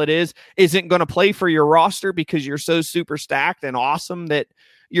whoever the hell it is isn't going to play for your roster because you're so super stacked and awesome that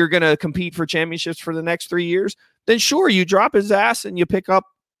you're going to compete for championships for the next 3 years, then sure, you drop his ass and you pick up,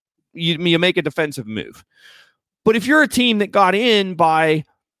 you make a defensive move. But if you're a team that got in by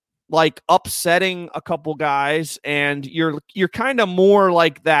like upsetting a couple guys and you're kind of more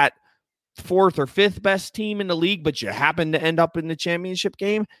like that 4th or 5th best team in the league, but you happen to end up in the championship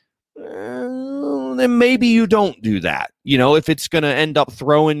game, then maybe you don't do that. If it's going to end up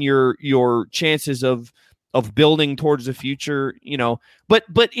throwing your chances of building towards the future,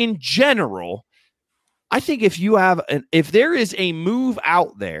 but in general, I think if there is a move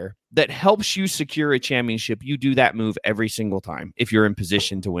out there that helps you secure a championship, you do that move every single time if you're in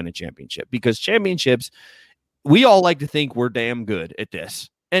position to win a championship, because championships, we all like to think we're damn good at this.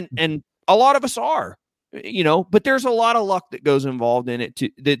 And a lot of us are. but there's a lot of luck that goes involved in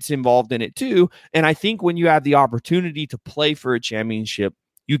it too. And I think when you have the opportunity to play for a championship,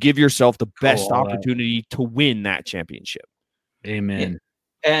 you give yourself the best opportunity to win that championship. Amen.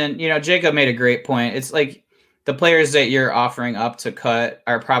 And, Jacob made a great point. It's like the players that you're offering up to cut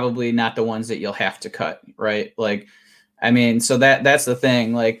are probably not the ones that you'll have to cut, right? Like, I mean, so that's the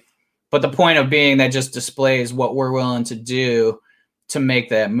thing. Like, but the point of being that just displays what we're willing to do to make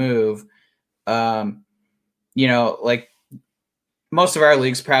that move. Like most of our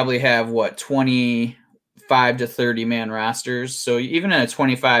leagues probably have 25 to 30 man rosters. So even in a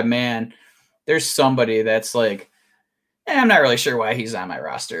 25 man, there's somebody that's like, I'm not really sure why he's on my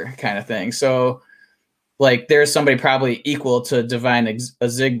roster kind of thing. So like there's somebody probably equal to Divine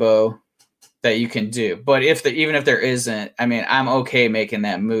Azigbo that you can do. But even if there isn't, I mean, I'm okay making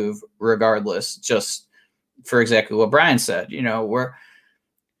that move regardless, just for exactly what Brian said, you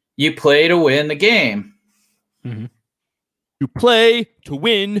play to win the game. Mm-hmm. You play to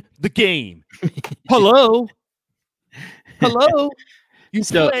win the game. Hello. You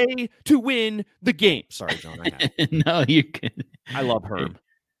play to win the game. Sorry, John. No, you can. I love Herm.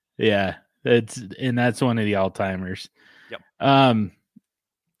 Yeah, that's one of the all-timers. Yep.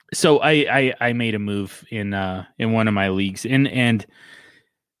 So I made a move in one of my leagues, and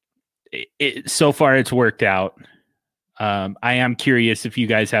so far it's worked out. I am curious if you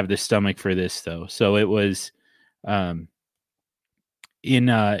guys have the stomach for this though. So it was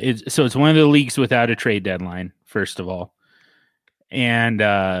it's one of the leagues without a trade deadline, first of all. And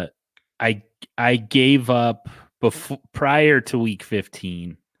I gave up prior to week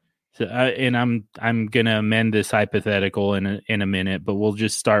 15. So and I'm gonna amend this hypothetical in a minute, but we'll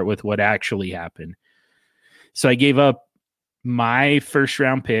just start with what actually happened. So I gave up my first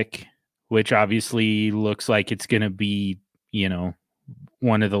round pick, which obviously looks like it's gonna be,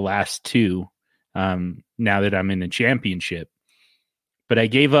 one of the last two now that I'm in the championship. But I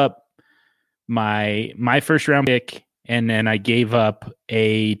gave up my first round pick, and then I gave up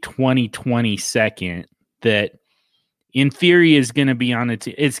a 2020 second that in theory is going to be on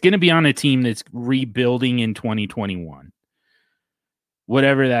it's going to be on a team that's rebuilding in 2021.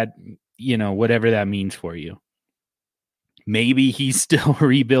 Whatever that means for you. Maybe he's still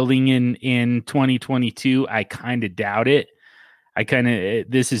rebuilding in 2022. I kind of doubt it.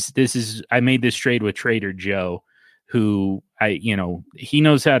 I made this trade with Trader Joe, who he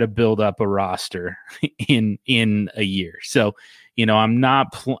knows how to build up a roster in a year. So, I'm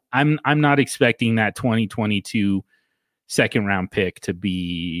not expecting that 2022 second round pick to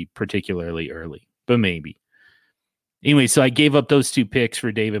be particularly early, but maybe. Anyway, so I gave up those two picks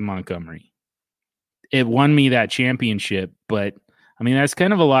for David Montgomery. It won me that championship, but I mean, that's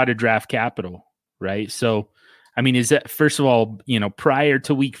kind of a lot of draft capital, right? So, I mean, is that, first of all, prior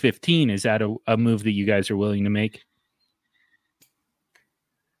to week 15, is that a move that you guys are willing to make?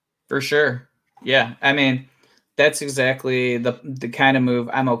 For sure. Yeah. I mean, that's exactly the kind of move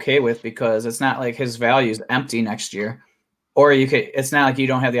I'm okay with, because it's not like his value is empty next year, or it's not like you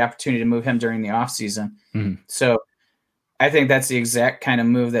don't have the opportunity to move him during the off season. Mm-hmm. So I think that's the exact kind of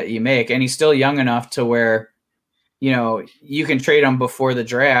move that you make. And he's still young enough to where, you can trade him before the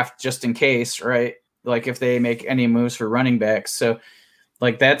draft just in case, right? Like if they make any moves for running backs. So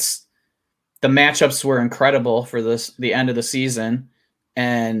like the matchups were incredible for the end of the season.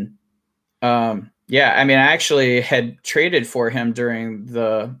 And yeah, I mean, I actually had traded for him during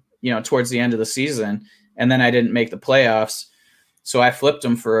towards the end of the season, and then I didn't make the playoffs. So I flipped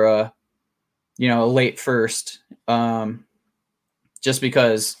him for a late first, just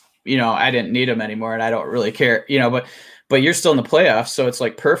because, I didn't need him anymore and I don't really care, but you're still in the playoffs. So it's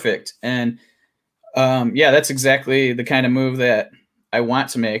like perfect. And yeah, that's exactly the kind of move that I want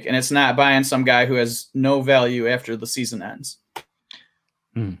to make. And it's not buying some guy who has no value after the season ends.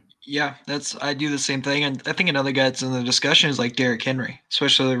 Yeah, I do the same thing. And I think another guy that's in the discussion is like Derrick Henry,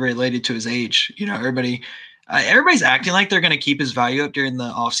 especially related to his age. Everybody's acting like they're going to keep his value up during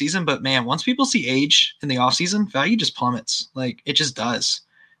the offseason. But man, once people see age in the offseason, value just plummets. Like it just does.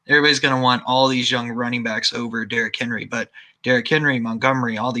 Everybody's going to want all these young running backs over Derrick Henry. But Derrick Henry,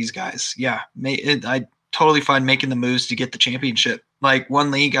 Montgomery, all these guys, yeah, I totally fine making the moves to get the championship. Like one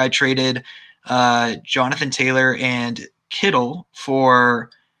league, I traded Jonathan Taylor and Kittle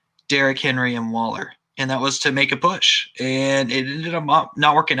for Derrick Henry and Waller, and that was to make a push. And it ended up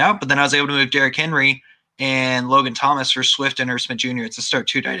not working out, but then I was able to move Derrick Henry and Logan Thomas for Swift and Irv Smith Jr. It's a start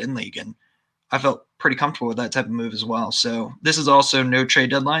 2 tight end league, and I felt pretty comfortable with that type of move as well. So this is also no trade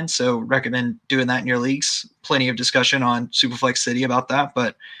deadline, so recommend doing that in your leagues. Plenty of discussion on SuperFlex City about that,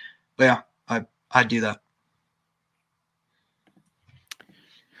 but yeah, I'd do that.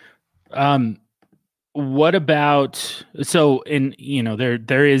 what about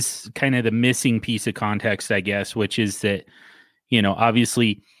there is kind of the missing piece of context, I guess, which is that,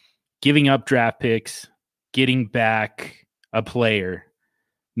 obviously giving up draft picks, getting back a player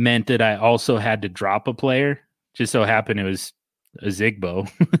meant that I also had to drop a player. Just so happened it was a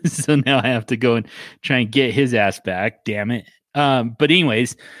Zigbo. So now I have to go and try and get his ass back. Damn it. But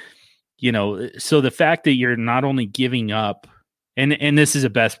anyways, so the fact that you're not only giving up, and this is a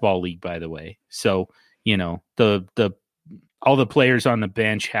best ball league, by the way. So, the all the players on the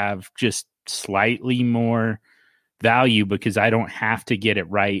bench have just slightly more value because I don't have to get it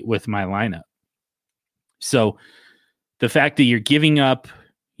right with my lineup. So the fact that you're giving up,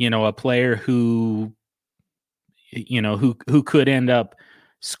 a player who could end up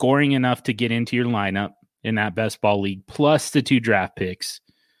scoring enough to get into your lineup in that best ball league, plus the 2 draft picks,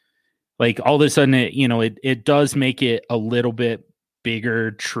 like all of a sudden, it does make it a little bit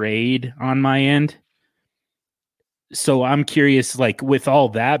bigger trade on my end. So I'm curious, like with all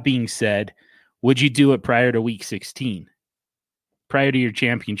that being said, would you do it prior to week 16, prior to your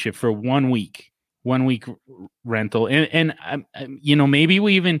championship for 1 week rental? And maybe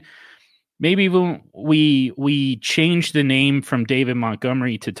we change the name from David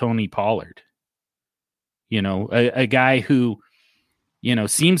Montgomery to Tony Pollard, a guy who,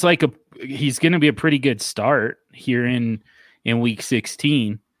 seems like he's going to be a pretty good start here in week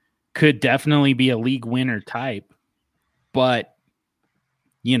 16, could definitely be a league winner type. But,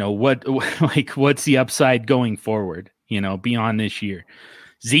 what's the upside going forward, beyond this year?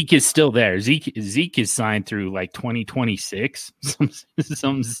 Zeke is still there. Zeke is signed through like 2026,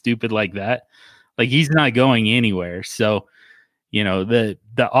 something stupid like that. Like he's not going anywhere. So, the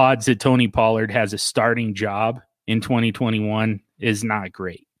odds that Tony Pollard has a starting job in 2021 is not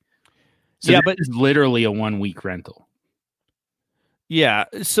great. So yeah, but it's literally a 1 week rental. Yeah.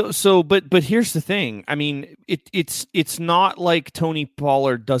 But here's the thing. I mean, it's not like Tony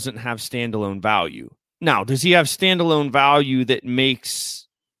Pollard doesn't have standalone value. Now, does he have standalone value that makes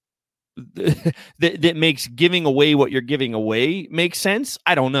that makes giving away what you're giving away make sense?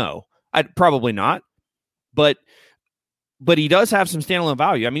 I don't know. I'd probably not. But he does have some standalone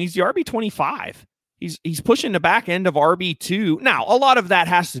value. I mean, he's the RB25. He's pushing the back end of RB2. Now, a lot of that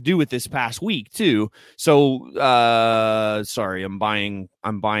has to do with this past week too. So, sorry, I'm buying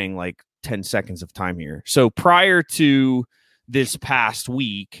like 10 seconds of time here. So prior to this past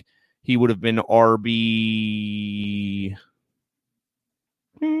week, he would have been RB.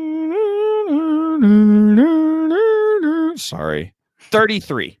 Sorry,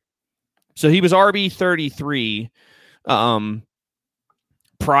 33. So he was RB 33.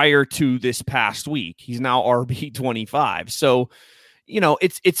 Prior to this past week, he's now RB 25. So,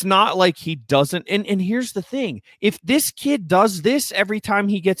 it's not like he doesn't. And here's the thing. If this kid does this every time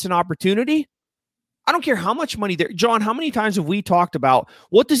he gets an opportunity, I don't care how much money there. John, how many times have we talked about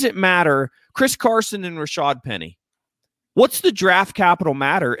what does it matter? Chris Carson and Rashad Penny. What's the draft capital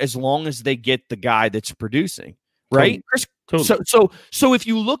matter as long as they get the guy that's producing, right? Totally. So if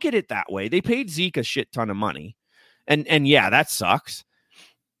you look at it that way, they paid Zeke a shit ton of money. And yeah, that sucks.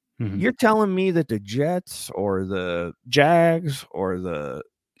 Mm-hmm. You're telling me that the Jets or the Jags or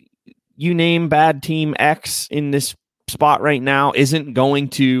you name bad team X in this spot right now isn't going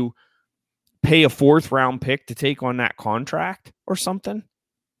to pay a 4th round pick to take on that contract or something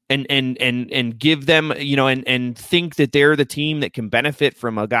and give them, and think that they're the team that can benefit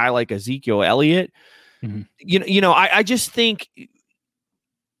from a guy like Ezekiel Elliott. Mm-hmm. I just think,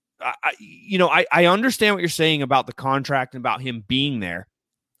 I understand what you're saying about the contract and about him being there.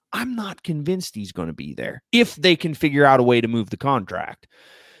 I'm not convinced he's going to be there if they can figure out a way to move the contract,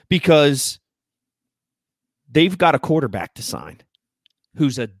 because they've got a quarterback to sign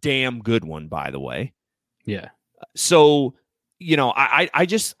who's a damn good one, by the way. Yeah. So, I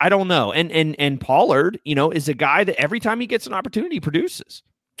don't know. And Pollard, is a guy that every time he gets an opportunity produces.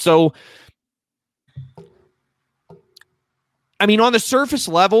 So, I mean, on the surface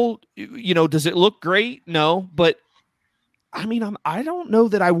level, does it look great? No, but I mean, I don't know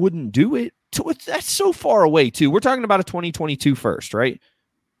that I wouldn't do it. That's so far away too. We're talking about a 2022 first, right?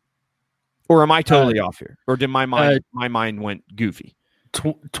 Or am I totally off here? Or did my mind went goofy?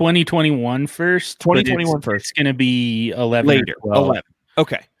 2021 first. 2021 first. It's going to be 11 later. 11.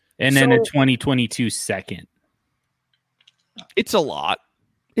 Okay. And then a 2022 second. It's a lot.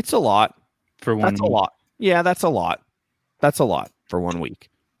 It's a lot for 1 week. That's a lot. Yeah, that's a lot. That's a lot for 1 week.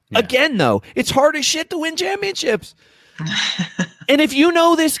 Yeah. Again, though, it's hard as shit to win championships. And if you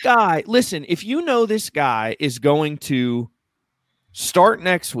know this guy, listen, if you know this guy is going to start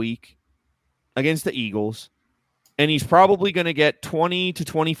next week against the Eagles, and he's probably going to get 20 to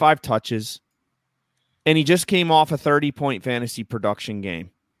 25 touches, and he just came off a 30-point fantasy production game.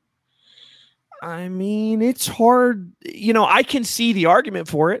 I mean, it's hard. I can see the argument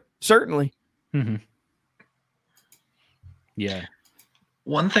for it, certainly. Mm-hmm. Yeah.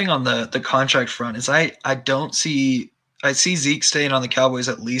 One thing on the contract front is I see Zeke staying on the Cowboys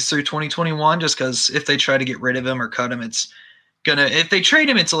at least through 2021, just because if they try to get rid of him or cut him, if they trade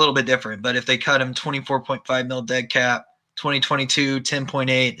him, it's a little bit different. But if they cut him, 24.5 mil dead cap, 2022,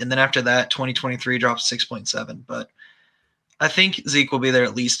 10.8, and then after that, 2023 drops 6.7. But I think Zeke will be there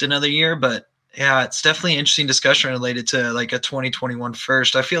at least another year. But yeah, it's definitely an interesting discussion related to like a 2021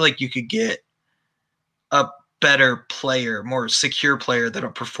 first. I feel like you could get a better player, more secure player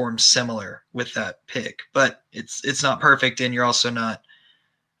that'll perform similar with that pick. But it's not perfect, and you're also not.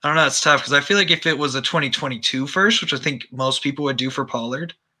 I don't know. It's tough because I feel like if it was a 2022 first, which I think most people would do for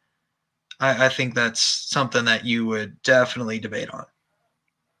Pollard, I think that's something that you would definitely debate on.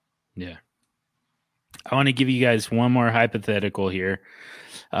 Yeah. I want to give you guys one more hypothetical here.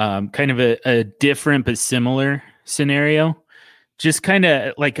 Kind of a different but similar scenario. Just kind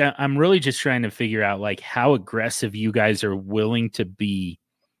of like I'm really just trying to figure out like how aggressive you guys are willing to be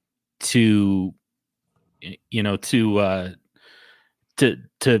to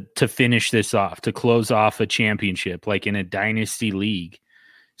finish this off, to close off a championship like in a dynasty league.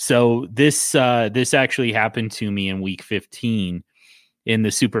 So this actually happened to me in week 15 in the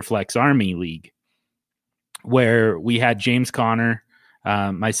SuperFlex Army League, where we had James Conner,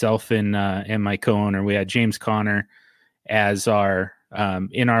 myself and my co-owner. We had James Conner as our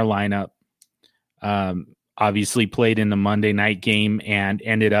in our lineup. Obviously played in the Monday night game and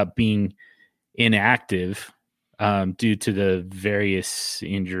ended up being inactive due to the various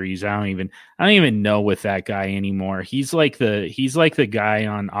injuries. I don't even know with that guy anymore. He's like the guy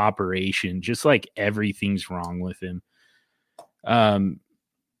on operation, just like everything's wrong with him.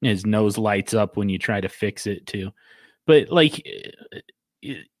 His nose lights up when you try to fix it too. But like,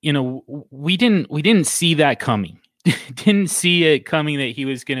 we didn't see that coming. Didn't see it coming that he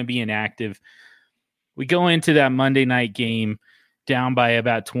was going to be inactive. We go into that Monday night game down by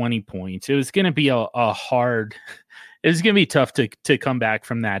about 20 points. It was going to be it was going to be tough to come back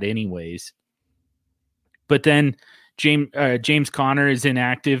from that anyways. But then James Conner is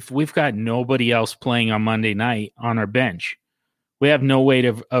inactive. We've got nobody else playing on Monday night on our bench. We have no way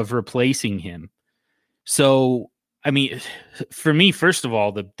of replacing him. So, I mean, for me, first of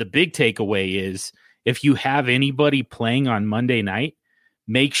all, the big takeaway is if you have anybody playing on Monday night,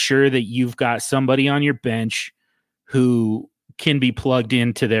 make sure that you've got somebody on your bench who can be plugged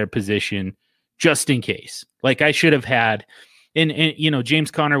into their position just in case. Like I should have had, and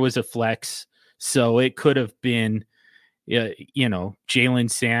James Conner was a flex, so it could have been, Jalen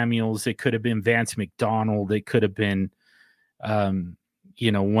Samuels. It could have been Vance McDonald. It could have been, one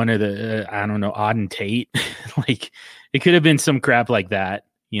of the, I don't know, Auden Tate. Like it could have been some crap like that,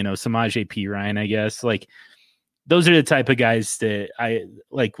 Samaje Perine, I guess. Like those are the type of guys that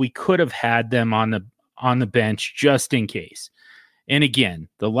we could have had them on the bench just in case. And again,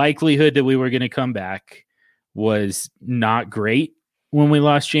 the likelihood that we were going to come back was not great when we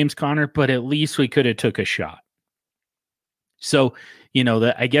lost James Conner, but at least we could have took a shot. So,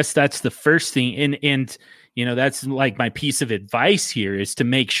 I guess that's the first thing. And that's like my piece of advice here is to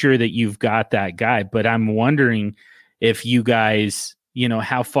make sure that you've got that guy. But I'm wondering if you guys,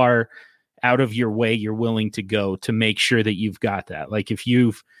 how far out of your way you're willing to go to make sure that you've got that. Like if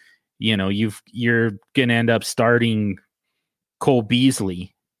you're going to end up starting Cole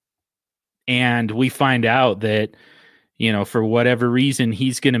Beasley and we find out that, for whatever reason,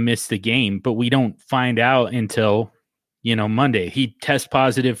 he's going to miss the game, but we don't find out until, Monday. He tests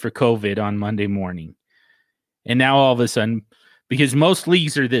positive for COVID on Monday morning. And now all of a sudden, because most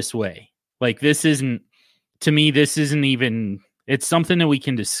leagues are this way, like this isn't even, it's something that we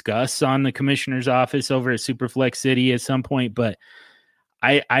can discuss on the commissioner's office over at SuperFlex City at some point, but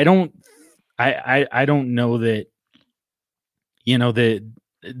I don't know that,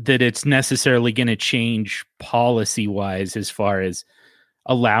 that it's necessarily going to change policy wise as far as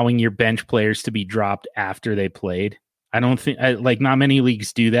allowing your bench players to be dropped after they played. I don't think not many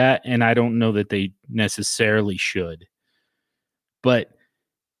leagues do that. And I don't know that they necessarily should, but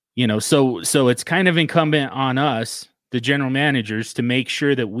so it's kind of incumbent on us, the general managers, to make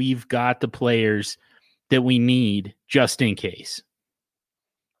sure that we've got the players that we need just in case.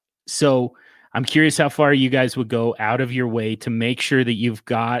 So I'm curious how far you guys would go out of your way to make sure that you've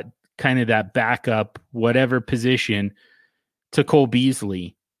got kind of that backup, whatever position, to Cole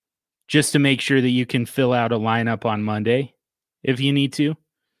Beasley, just to make sure that you can fill out a lineup on Monday if you need to.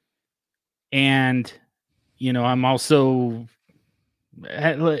 And, I'm also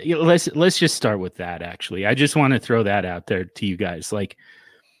let's just start with that. Actually, I just want to throw that out there to you guys. Like,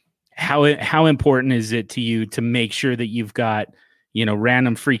 how important is it to you to make sure that you've got,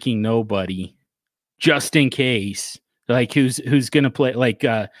 random freaking nobody just in case, like who's going to play, like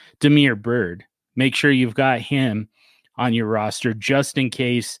Demir Bird? Make sure you've got him on your roster just in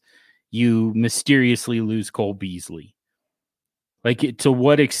case you mysteriously lose Cole Beasley. Like, to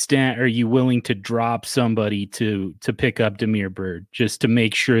what extent are you willing to drop somebody to pick up Demir Bird just to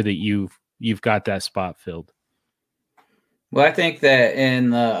make sure that you've got that spot filled? Well, I think that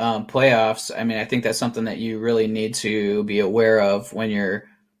in the playoffs, I mean, I think that's something that you really need to be aware of when you're,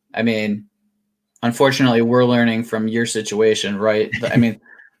 I mean, unfortunately, we're learning from your situation, right? I mean,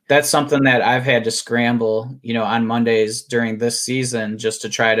 that's something that I've had to scramble, on Mondays during this season just to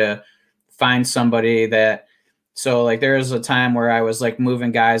try to find somebody that. So like there was a time where I was like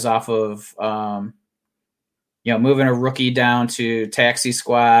moving guys off of, moving a rookie down to taxi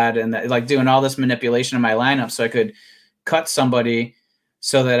squad and like doing all this manipulation in my lineup so I could cut somebody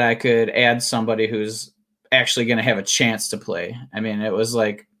so that I could add somebody who's actually going to have a chance to play. I mean, it was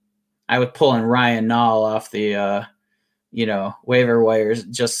like I was pulling Ryan Nall off the, waiver wires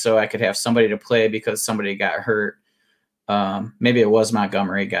just so I could have somebody to play because somebody got hurt. Maybe it was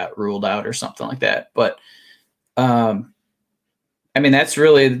Montgomery got ruled out or something like that. But I mean, that's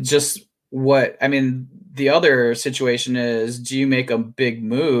really just the other situation is, do you make a big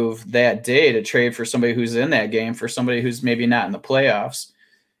move that day to trade for somebody who's in that game for somebody who's maybe not in the playoffs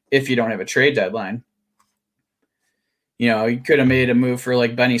if you don't have a trade deadline? You could have made a move for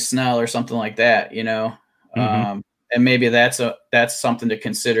like Benny Snell or something like that, and maybe that's something to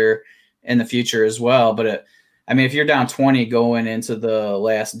consider in the future as well. But if you're down 20 going into the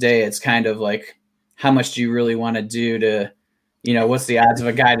last day, it's kind of like, how much do you really want to do to, what's the odds of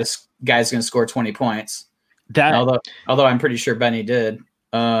a guy's going to score 20 points? Although I'm pretty sure Benny did.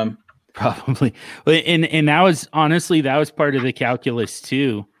 Probably. And that was part of the calculus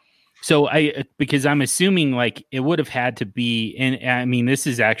too. So because I'm assuming like it would have had to be, and I mean, this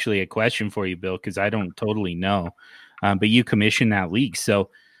is actually a question for you, Bill, because I don't totally know, but you commissioned that league.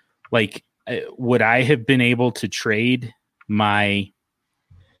 So like, would I have been able to trade my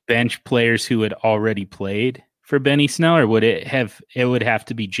bench players who had already played for Benny Snell, or would it would have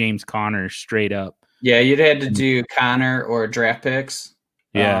to be James Conner straight up? Yeah, you'd have to do Conner or draft picks.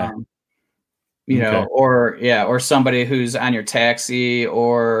 Yeah. Okay. or somebody who's on your taxi,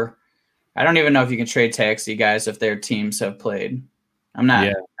 or I don't even know if you can trade taxi guys if their teams have played.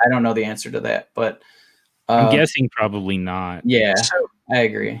 I don't know the answer to that, but I'm guessing probably not. Yeah, so, I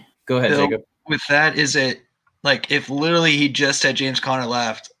agree. Go ahead, Bill, Jacob. With that, is it like if literally he just had James Conner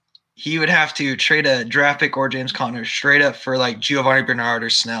left, he would have to trade a draft pick or James Conner straight up for like Giovanni Bernard or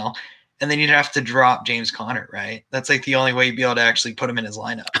Snell, and then you'd have to drop James Conner, right? That's like the only way you'd be able to actually put him in his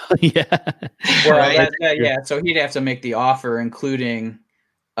lineup. Yeah. Well, right? Yeah. So he'd have to make the offer, including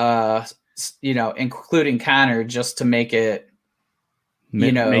Conner, just to make it,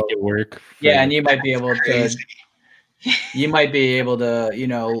 make it work. Yeah, and you might be able to. You might be able to,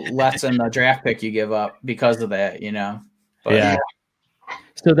 lessen the draft pick you give up because of that, But, yeah.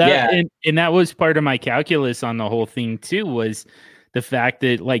 So that and that was part of my calculus on the whole thing too, was the fact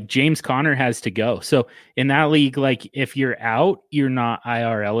that like James Conner has to go. So in that league, like if you're out, you're not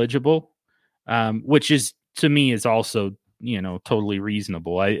IR eligible, which is to me is also, totally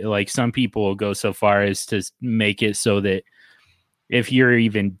reasonable. I like some people will go so far as to make it so that if you're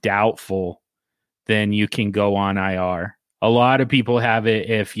even doubtful, then you can go on IR. A lot of people have it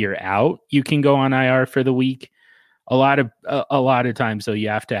if you're out, you can go on IR for the week. A lot of times, though, you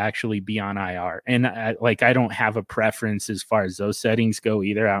have to actually be on IR. And I don't have a preference as far as those settings go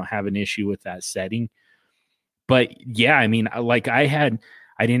either. I don't have an issue with that setting. But yeah, I mean, like I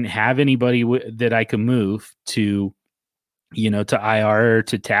didn't have anybody that I could move to, to IR or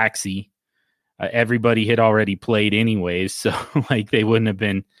to taxi. Everybody had already played anyways, so like they wouldn't have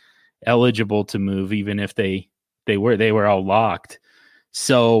been eligible to move even if they were all locked.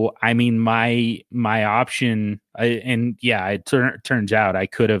 So I mean my option, it turns out I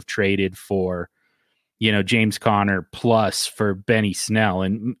could have traded for James Conner plus for Benny Snell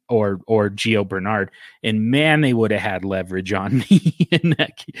and or Gio Bernard, and man, they would have had leverage on me.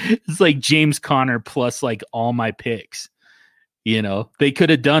 It's like James Conner plus like all my picks. They could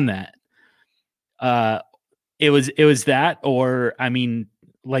have done that. It was that, or I mean,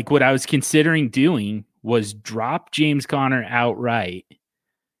 like what I was considering doing was drop James Conner outright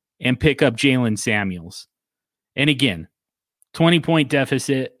and pick up Jalen Samuels. And again, 20-point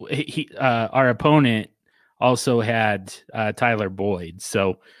deficit. Our opponent also had Tyler Boyd.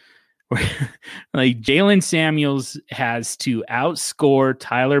 So Like Jalen Samuels has to outscore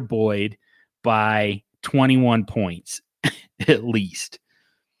Tyler Boyd by 21 points at least.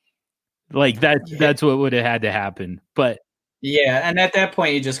 Like that's what would have had to happen. But yeah, and at that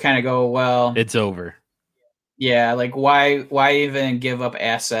point you just kind of go, well, it's over. Yeah, like why even give up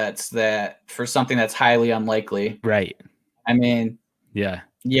assets that for something that's highly unlikely? Right. I mean, yeah.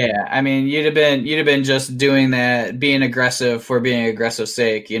 I mean, you'd have been just doing that, being aggressive for being aggressive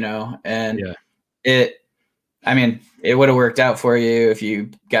sake, and it would have worked out for you if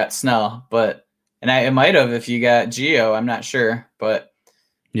you got Snell, but it might have if you got Geo, I'm not sure, but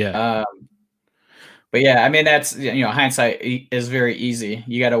yeah. But yeah, I mean, that's, hindsight is very easy.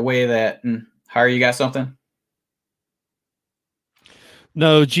 You got to weigh that. Harry, you got something?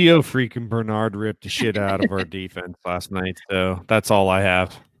 No, Geo freaking Bernard ripped the shit out of our defense last night. So that's all I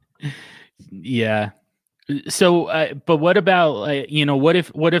have. Yeah. So, but what about, what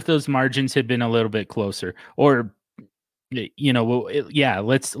if those margins had been a little bit closer, or,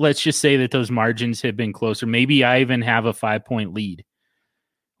 let's just say that those margins had been closer. Maybe I even have a 5-point lead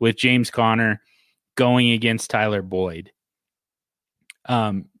with James Conner going against Tyler Boyd.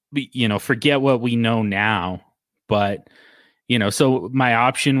 Forget what we know now, but so my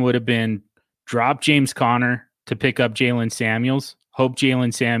option would have been drop James Conner to pick up Jalen Samuels. Hope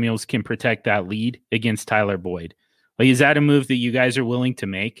Jalen Samuels can protect that lead against Tyler Boyd. Like, is that a move that you guys are willing to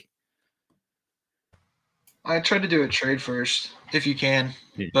make? I try to do a trade first if you can,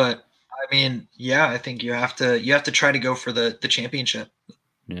 but I mean, I think you have to try to go for the championship.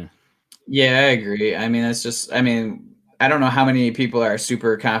 Yeah. Yeah, I agree. I mean, I don't know how many people are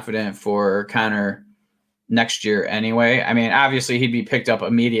super confident for Connor next year anyway. I mean, obviously he'd be picked up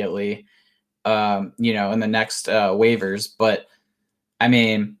immediately, in the next waivers, but I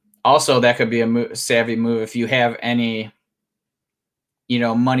mean, also that could be a savvy move if you have any,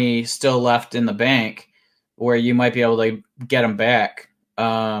 money still left in the bank where you might be able to get them back.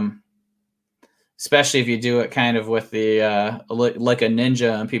 Especially if you do it kind of with the like a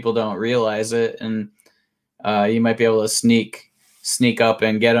ninja and people don't realize it, and you might be able to sneak up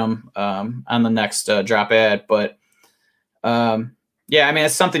and get them on the next drop ad. But I mean,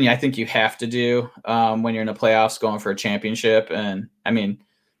 it's something I think you have to do when you're in the playoffs going for a championship. And I mean,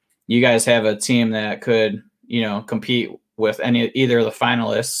 you guys have a team that could, compete with either of the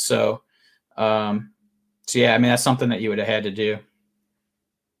finalists. So I mean, that's something that you would have had to do.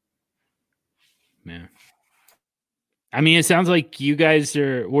 Yeah. I mean, it sounds like you guys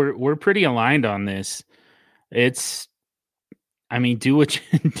we're pretty aligned on this. It's, I mean, do what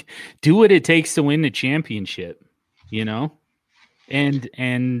it takes to win the championship,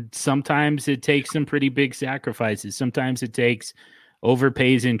 and sometimes it takes some pretty big sacrifices. Sometimes it takes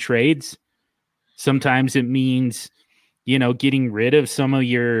overpays in trades. Sometimes it means, getting rid of some of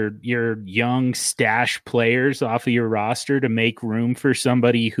your young stash players off of your roster to make room for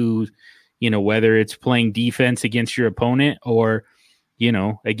somebody who, whether it's playing defense against your opponent or,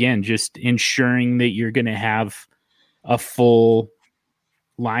 again, just ensuring that you're going to have a full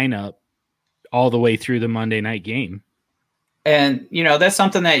lineup all the way through the Monday night game. And, that's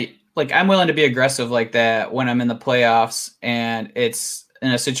something that, like, I'm willing to be aggressive like that when I'm in the playoffs and it's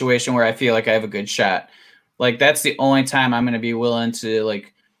in a situation where I feel like I have a good shot. Like, that's the only time I'm going to be willing to,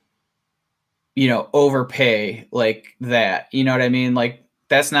 like, overpay like that. You know what I mean? Like,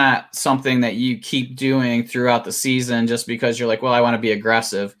 that's not something that you keep doing throughout the season just because you're like, well, I want to be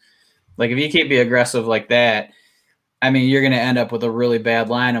aggressive. Like, if you keep being aggressive like that, I mean, you're going to end up with a really bad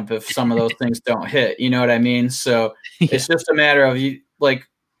lineup if some of those things don't hit. You know what I mean? So It's just a matter of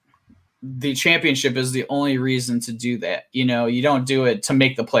the championship is the only reason to do that. You don't do it to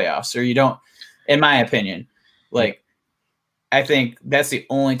make the playoffs, or you don't, in my opinion, I think that's the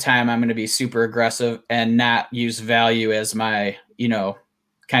only time I'm going to be super aggressive and not use value as my,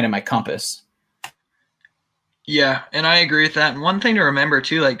 kind of my compass. Yeah, and I agree with that. And one thing to remember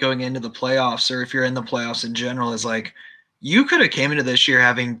too, like going into the playoffs, or if you're in the playoffs in general, is like you could have came into this year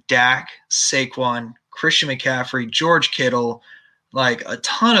having Dak, Saquon, Christian McCaffrey, George Kittle, like a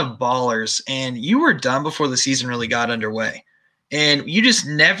ton of ballers, and you were done before the season really got underway. And you just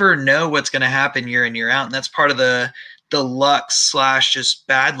never know what's going to happen year in, year out. And that's part of the luck / just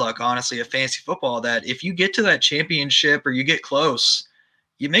bad luck, honestly, of fantasy football, that if you get to that championship or you get close,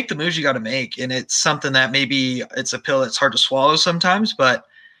 you make the moves you got to make. And it's something that maybe it's a pill that's hard to swallow sometimes, but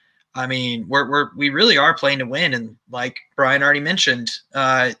I mean, we really are playing to win. And like Brian already mentioned,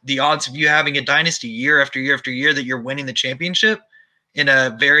 the odds of you having a dynasty year after year after year that you're winning the championship in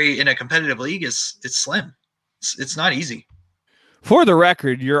a competitive league it's slim. It's not easy. For the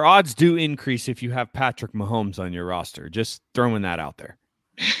record, your odds do increase if you have Patrick Mahomes on your roster. Just throwing that out there.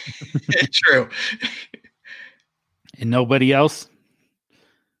 True. And nobody else?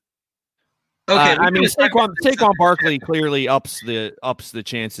 Okay, I mean, Saquon Barkley clearly ups the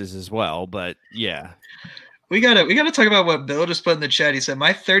chances as well, but yeah. we gotta talk about what Bill just put in the chat. He said,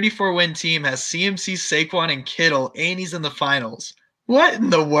 "My 34-win team has CMC, Saquon, and Kittle, and he's in the finals." What in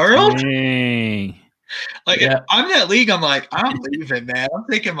the world? Dang. Like, Yeah. I'm in that league. I'm like, I'm leaving, man. I'm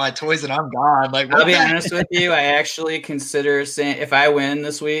taking my toys and I'm gone. Like, what I'll be the honest with you. I actually consider saying if I win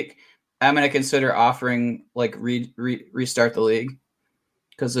this week, I'm going to consider offering like restart the league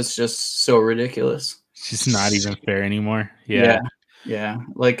because it's just so ridiculous. It's just not even fair anymore. Yeah.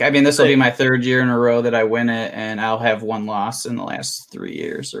 Like, I mean, this will be my third year in a row that I win it, and I'll have one loss in the last 3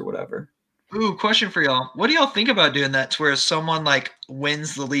 years or whatever. Ooh, question for y'all. What do y'all think about doing that to where someone like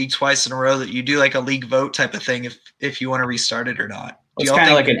wins the league twice in a row, that you do like a league vote type of thing if you want to restart it or not? It's kind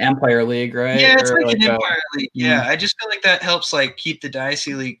of like an Empire League, right? Yeah, it's Or like an a- Empire League. Yeah, I just feel like that helps like keep the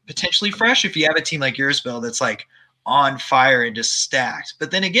Dynasty League potentially fresh if you have a team like yours, Bill, that's like on fire and just stacked.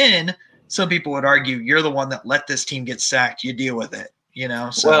 But then again, some people would argue you're the one that let this team get sacked. You deal with it, you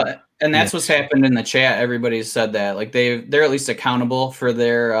know? So Well, and that's what's happened in the chat. Everybody's said that. Like they're at least accountable for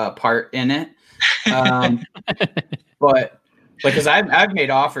their part in it. But like, because I've made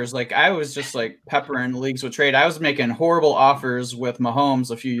offers. Like I was just like peppering leagues with trade. I was making horrible offers with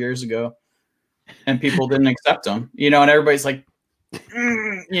Mahomes a few years ago, and people didn't accept them. You know, and everybody's like,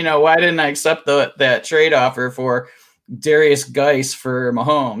 you know, why didn't I accept that trade offer for Darius Geis for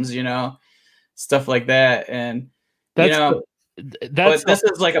Mahomes? You know, stuff like that. And but this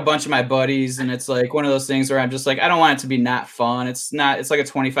is like a bunch of my buddies, and it's like one of those things where I'm just like, I don't want it to be not fun. It's not. It's like a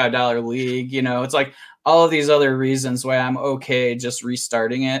 $25 league. You know, it's like all of these other reasons why I'm okay just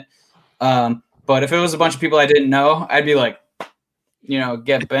restarting it. But if it was a bunch of people I didn't know, I'd be like, you know,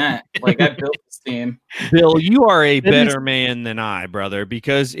 get bent. Like I built this team. Bill, you are a better man than I, brother,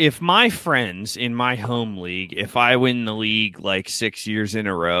 because if my friends in my home league, if I win the league like 6 years in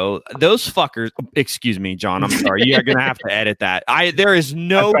a row, those fuckers, excuse me, John, I'm sorry, you're going to have to edit that. There is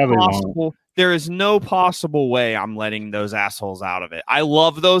no possible way I'm letting those assholes out of it. I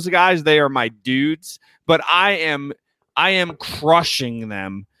love those guys. They are my dudes, but I am crushing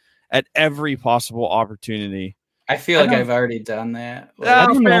them at every possible opportunity. I feel like I've already done that. Like, I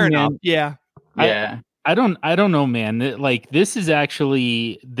don't fair know, enough. man. Yeah. Yeah. I don't know, man. Like this is a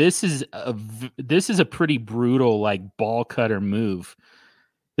pretty brutal like ball cutter move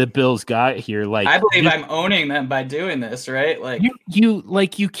that Bill's got here. Like I believe I'm owning them by doing this, right? Like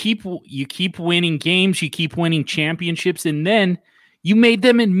you keep winning games, you keep winning championships, and then you made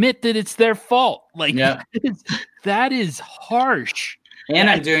them admit that it's their fault. Like that is harsh. And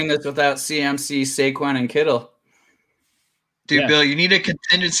I'm doing this without CMC, Saquon, and Kittle. Dude, Bill, you need a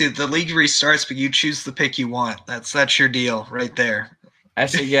contingency. The league restarts, but you choose the pick you want. That's your deal right there. I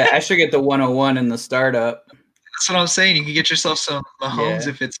should get the 101 in the startup. That's what I'm saying. You can get yourself some Mahomes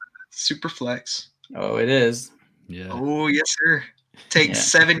if it's SuperFlex. Oh, it is. Yeah. Oh, yes, sir. Take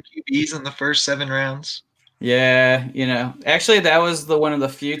 7 QBs in the first 7 rounds. Yeah, you know, actually that was one of the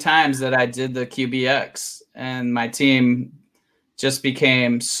few times that I did the QBX, and my team just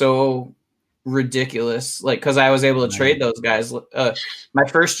became so ridiculous, like because I was able to trade those guys. My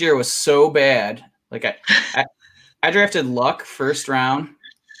first year was so bad. Like I drafted Luck first round,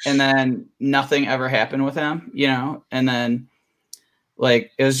 and then nothing ever happened with him, you know. And then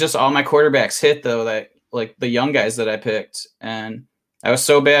like it was just all my quarterbacks hit though, that like the young guys that I picked, and I was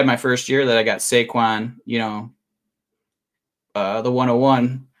so bad my first year that I got Saquon, you know, the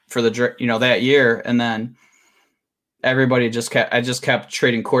 101 for that year, and then everybody I just kept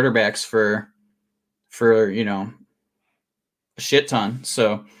trading quarterbacks for you know, a shit ton.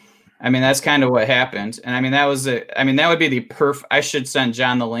 So I mean that's kind of what happened. And I mean that would be the I should send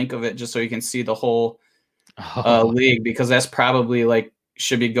John the link of it just so he can see the whole league, because that's probably like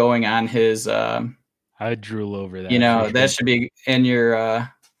should be going on his I drool over that. You know, that should be in your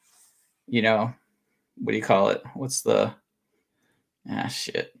you know, what do you call it? What's the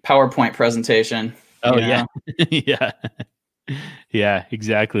PowerPoint presentation. Oh yeah. Yeah. Yeah,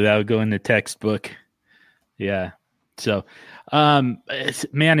 exactly. That would go in the textbook. Yeah. So,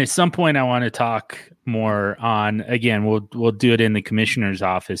 man, at some point I want to talk more on, again, we'll do it in the commissioner's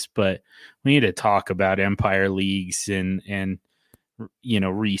office, but we need to talk about Empire Leagues and, you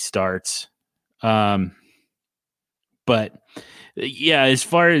know, restarts. But yeah, as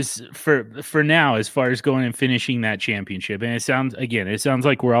far as for now, as far as going and finishing that championship, and it sounds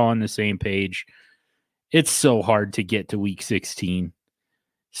like we're all on the same page. It's so hard to get to week 16.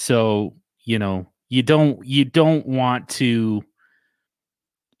 So, you know, you don't want to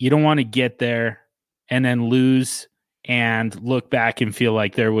get there and then lose and look back and feel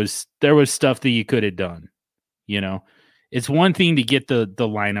like there was stuff that you could have done. It's one thing to get the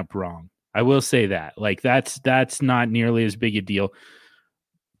lineup wrong. I will say that. Like that's not nearly as big a deal.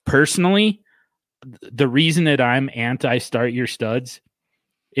 Personally, the reason that I'm anti start your studs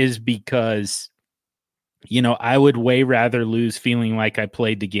is because I would way rather lose feeling like I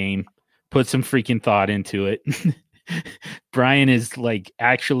played the game, put some freaking thought into it. Brian is like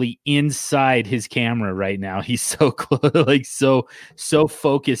actually inside his camera right now. He's so close, like so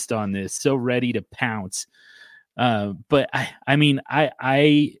focused on this, so ready to pounce. But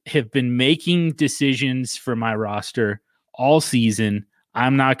I have been making decisions for my roster all season.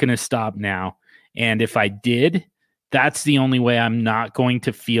 I'm not going to stop now. And if I did, that's the only way I'm not going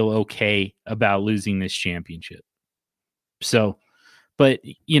to feel okay about losing this championship. So, but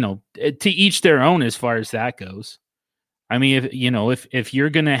to each their own as far as that goes. I mean, if you're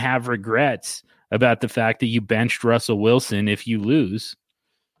going to have regrets about the fact that you benched Russell Wilson if you lose,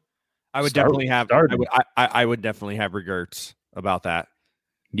 I would definitely have regrets about that.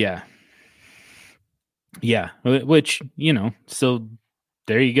 Yeah. Yeah. Which, so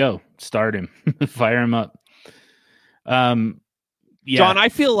there you go. Start him. Fire him up. Yeah. John, I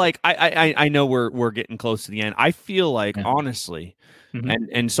feel like I know we're getting close to the end. I feel like honestly,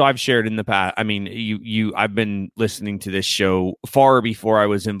 and so I've shared in the past. I mean, I've been listening to this show far before I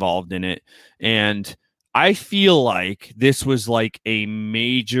was involved in it, and I feel like this was like a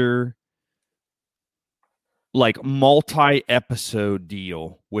major, like multi-episode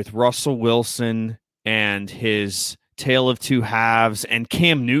deal with Russell Wilson and his tale of two halves, and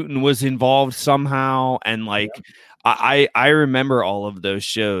Cam Newton was involved somehow, and like I remember all of those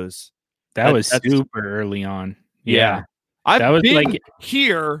shows. That was super early on. Yeah. I've been like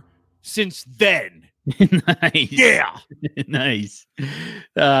here since then. Nice. Yeah. Nice.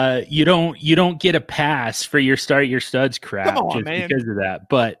 You don't get a pass for your start your studs crap just because of that.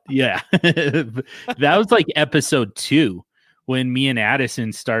 But yeah. That was like episode 2 when me and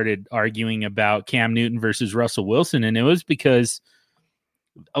Addison started arguing about Cam Newton versus Russell Wilson, and it was because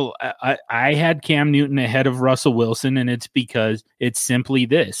I had Cam Newton ahead of Russell Wilson, and it's because it's simply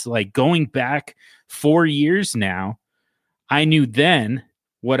this. Like going back 4 years now, I knew then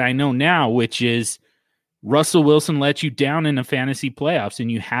what I know now, which is Russell Wilson let you down in the fantasy playoffs, and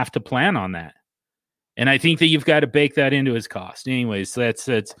you have to plan on that. And I think that you've got to bake that into his cost. Anyways, that's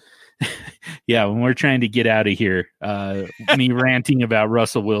yeah, when we're trying to get out of here, me ranting about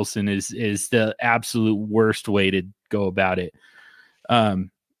Russell Wilson is the absolute worst way to go about it. I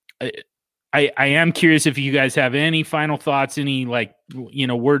am curious if you guys have any final thoughts, any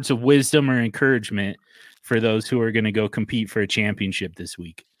words of wisdom or encouragement for those who are going to go compete for a championship this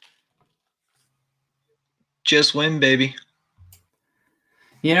week. Just win, baby.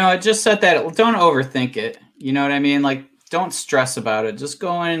 I just said that. Don't overthink it. You know what I mean? Like, don't stress about it. Just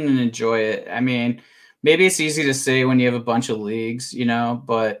go in and enjoy it. I mean, maybe it's easy to say when you have a bunch of leagues,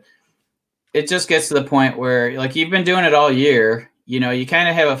 but it just gets to the point where, like, you've been doing it all year. You kind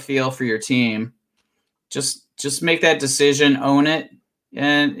of have a feel for your team. Just make that decision, own it,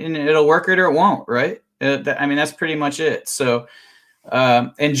 and it'll work or it won't, right? That's pretty much it. So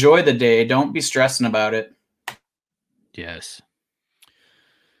enjoy the day. Don't be stressing about it. Yes.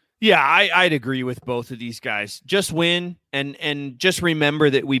 Yeah, I'd agree with both of these guys. Just win and just remember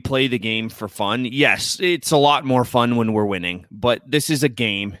that we play the game for fun. Yes, it's a lot more fun when we're winning, but this is a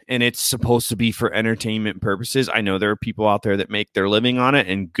game and it's supposed to be for entertainment purposes. I know there are people out there that make their living on it,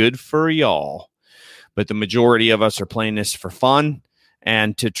 and good for y'all. But the majority of us are playing this for fun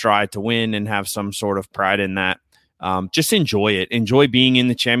and to try to win and have some sort of pride in that. Just enjoy it. Enjoy being in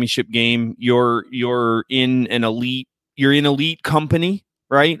the championship game. You're in an elite. You're in elite company.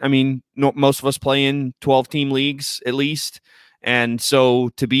 Right? I mean, most of us play in 12-team leagues at least. And so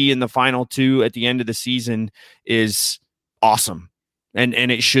to be in the final 2 at the end of the season is awesome. And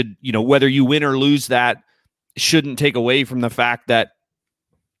it should, whether you win or lose, that shouldn't take away from the fact that,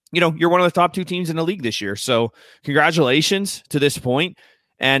 you're one of the top 2 teams in the league this year. So congratulations to this point.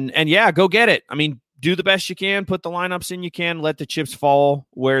 And yeah, go get it. I mean, do the best you can, put the lineups in you can, let the chips fall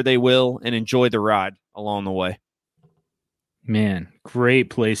where they will, and enjoy the ride along the way. Man,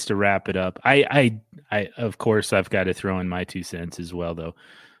 great place to wrap it up. I of course I've got to throw in my 2 cents as well, though.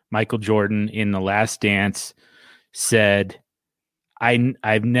 Michael Jordan in The Last Dance said,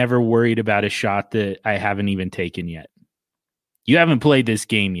 I've never worried about a shot that I haven't even taken yet. You haven't played this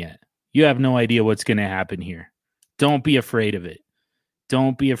game yet. You have no idea what's going to happen here. Don't be afraid of it.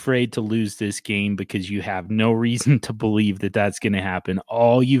 Don't be afraid to lose this game because you have no reason to believe that that's going to happen.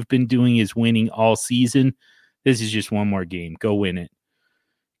 All you've been doing is winning all season. This is just one more game. Go win it.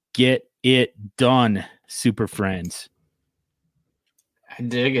 Get it done, super friends. I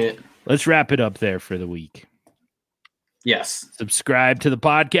dig it. Let's wrap it up there for the week. Yes. Subscribe to the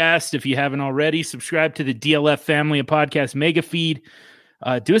podcast if you haven't already. Subscribe to the DLF family of podcast mega feed.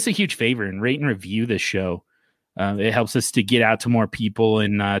 Do us a huge favor and rate and review this show. It helps us to get out to more people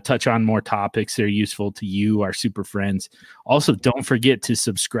and touch on more topics that are useful to you, our super friends. Also, don't forget to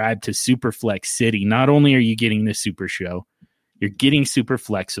subscribe to SuperFlex City. Not only are you getting the Super Show, you're getting Super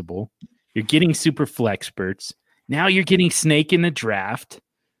Flexible, you're getting Super Flexperts. Now you're getting Snake in the Draft.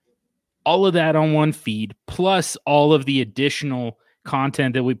 All of that on one feed, plus all of the additional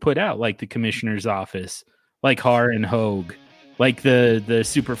content that we put out, like the Commissioner's Office, like Har and Hogue, like the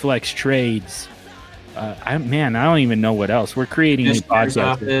SuperFlex trades. I don't even know what else. We're creating new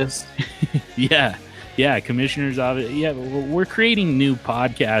podcasts. Yeah, Commissioner's Office. Yeah, we're creating new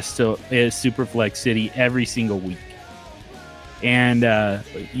podcasts to SuperFlex City every single week, and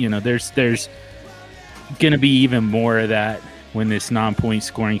there's going to be even more of that when this non-point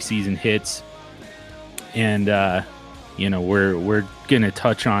scoring season hits. And, we're going to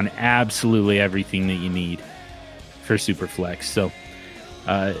touch on absolutely everything that you need for SuperFlex. So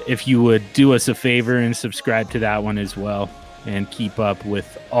if you would do us a favor and subscribe to that one as well and keep up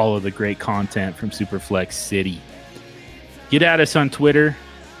with all of the great content from SuperFlex City. Get at us on Twitter.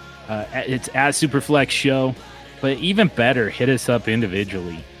 It's at SuperFlex Show. But even better, hit us up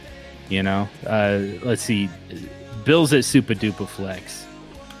individually. Let's see. Bill's at SuperDuperFlex.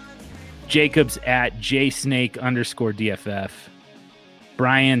 Jacob's at JSnake_DFF.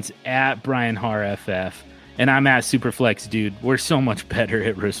 Brian's at BrianHarFF. And I'm at SuperFlex Dude. We're so much better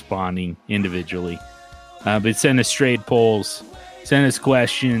at responding individually. But send us trade polls. Send us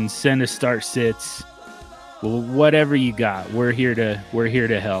questions. Send us start sits. Well, whatever you got, we're here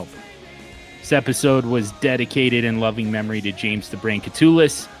to help. This episode was dedicated in loving memory to James the Brain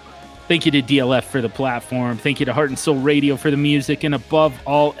Catullus. Thank you to DLF for the platform. Thank you to Heart and Soul Radio for the music. And above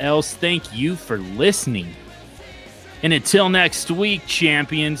all else, thank you for listening. And until next week,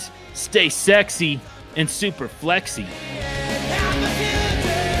 champions, stay sexy and super flexy.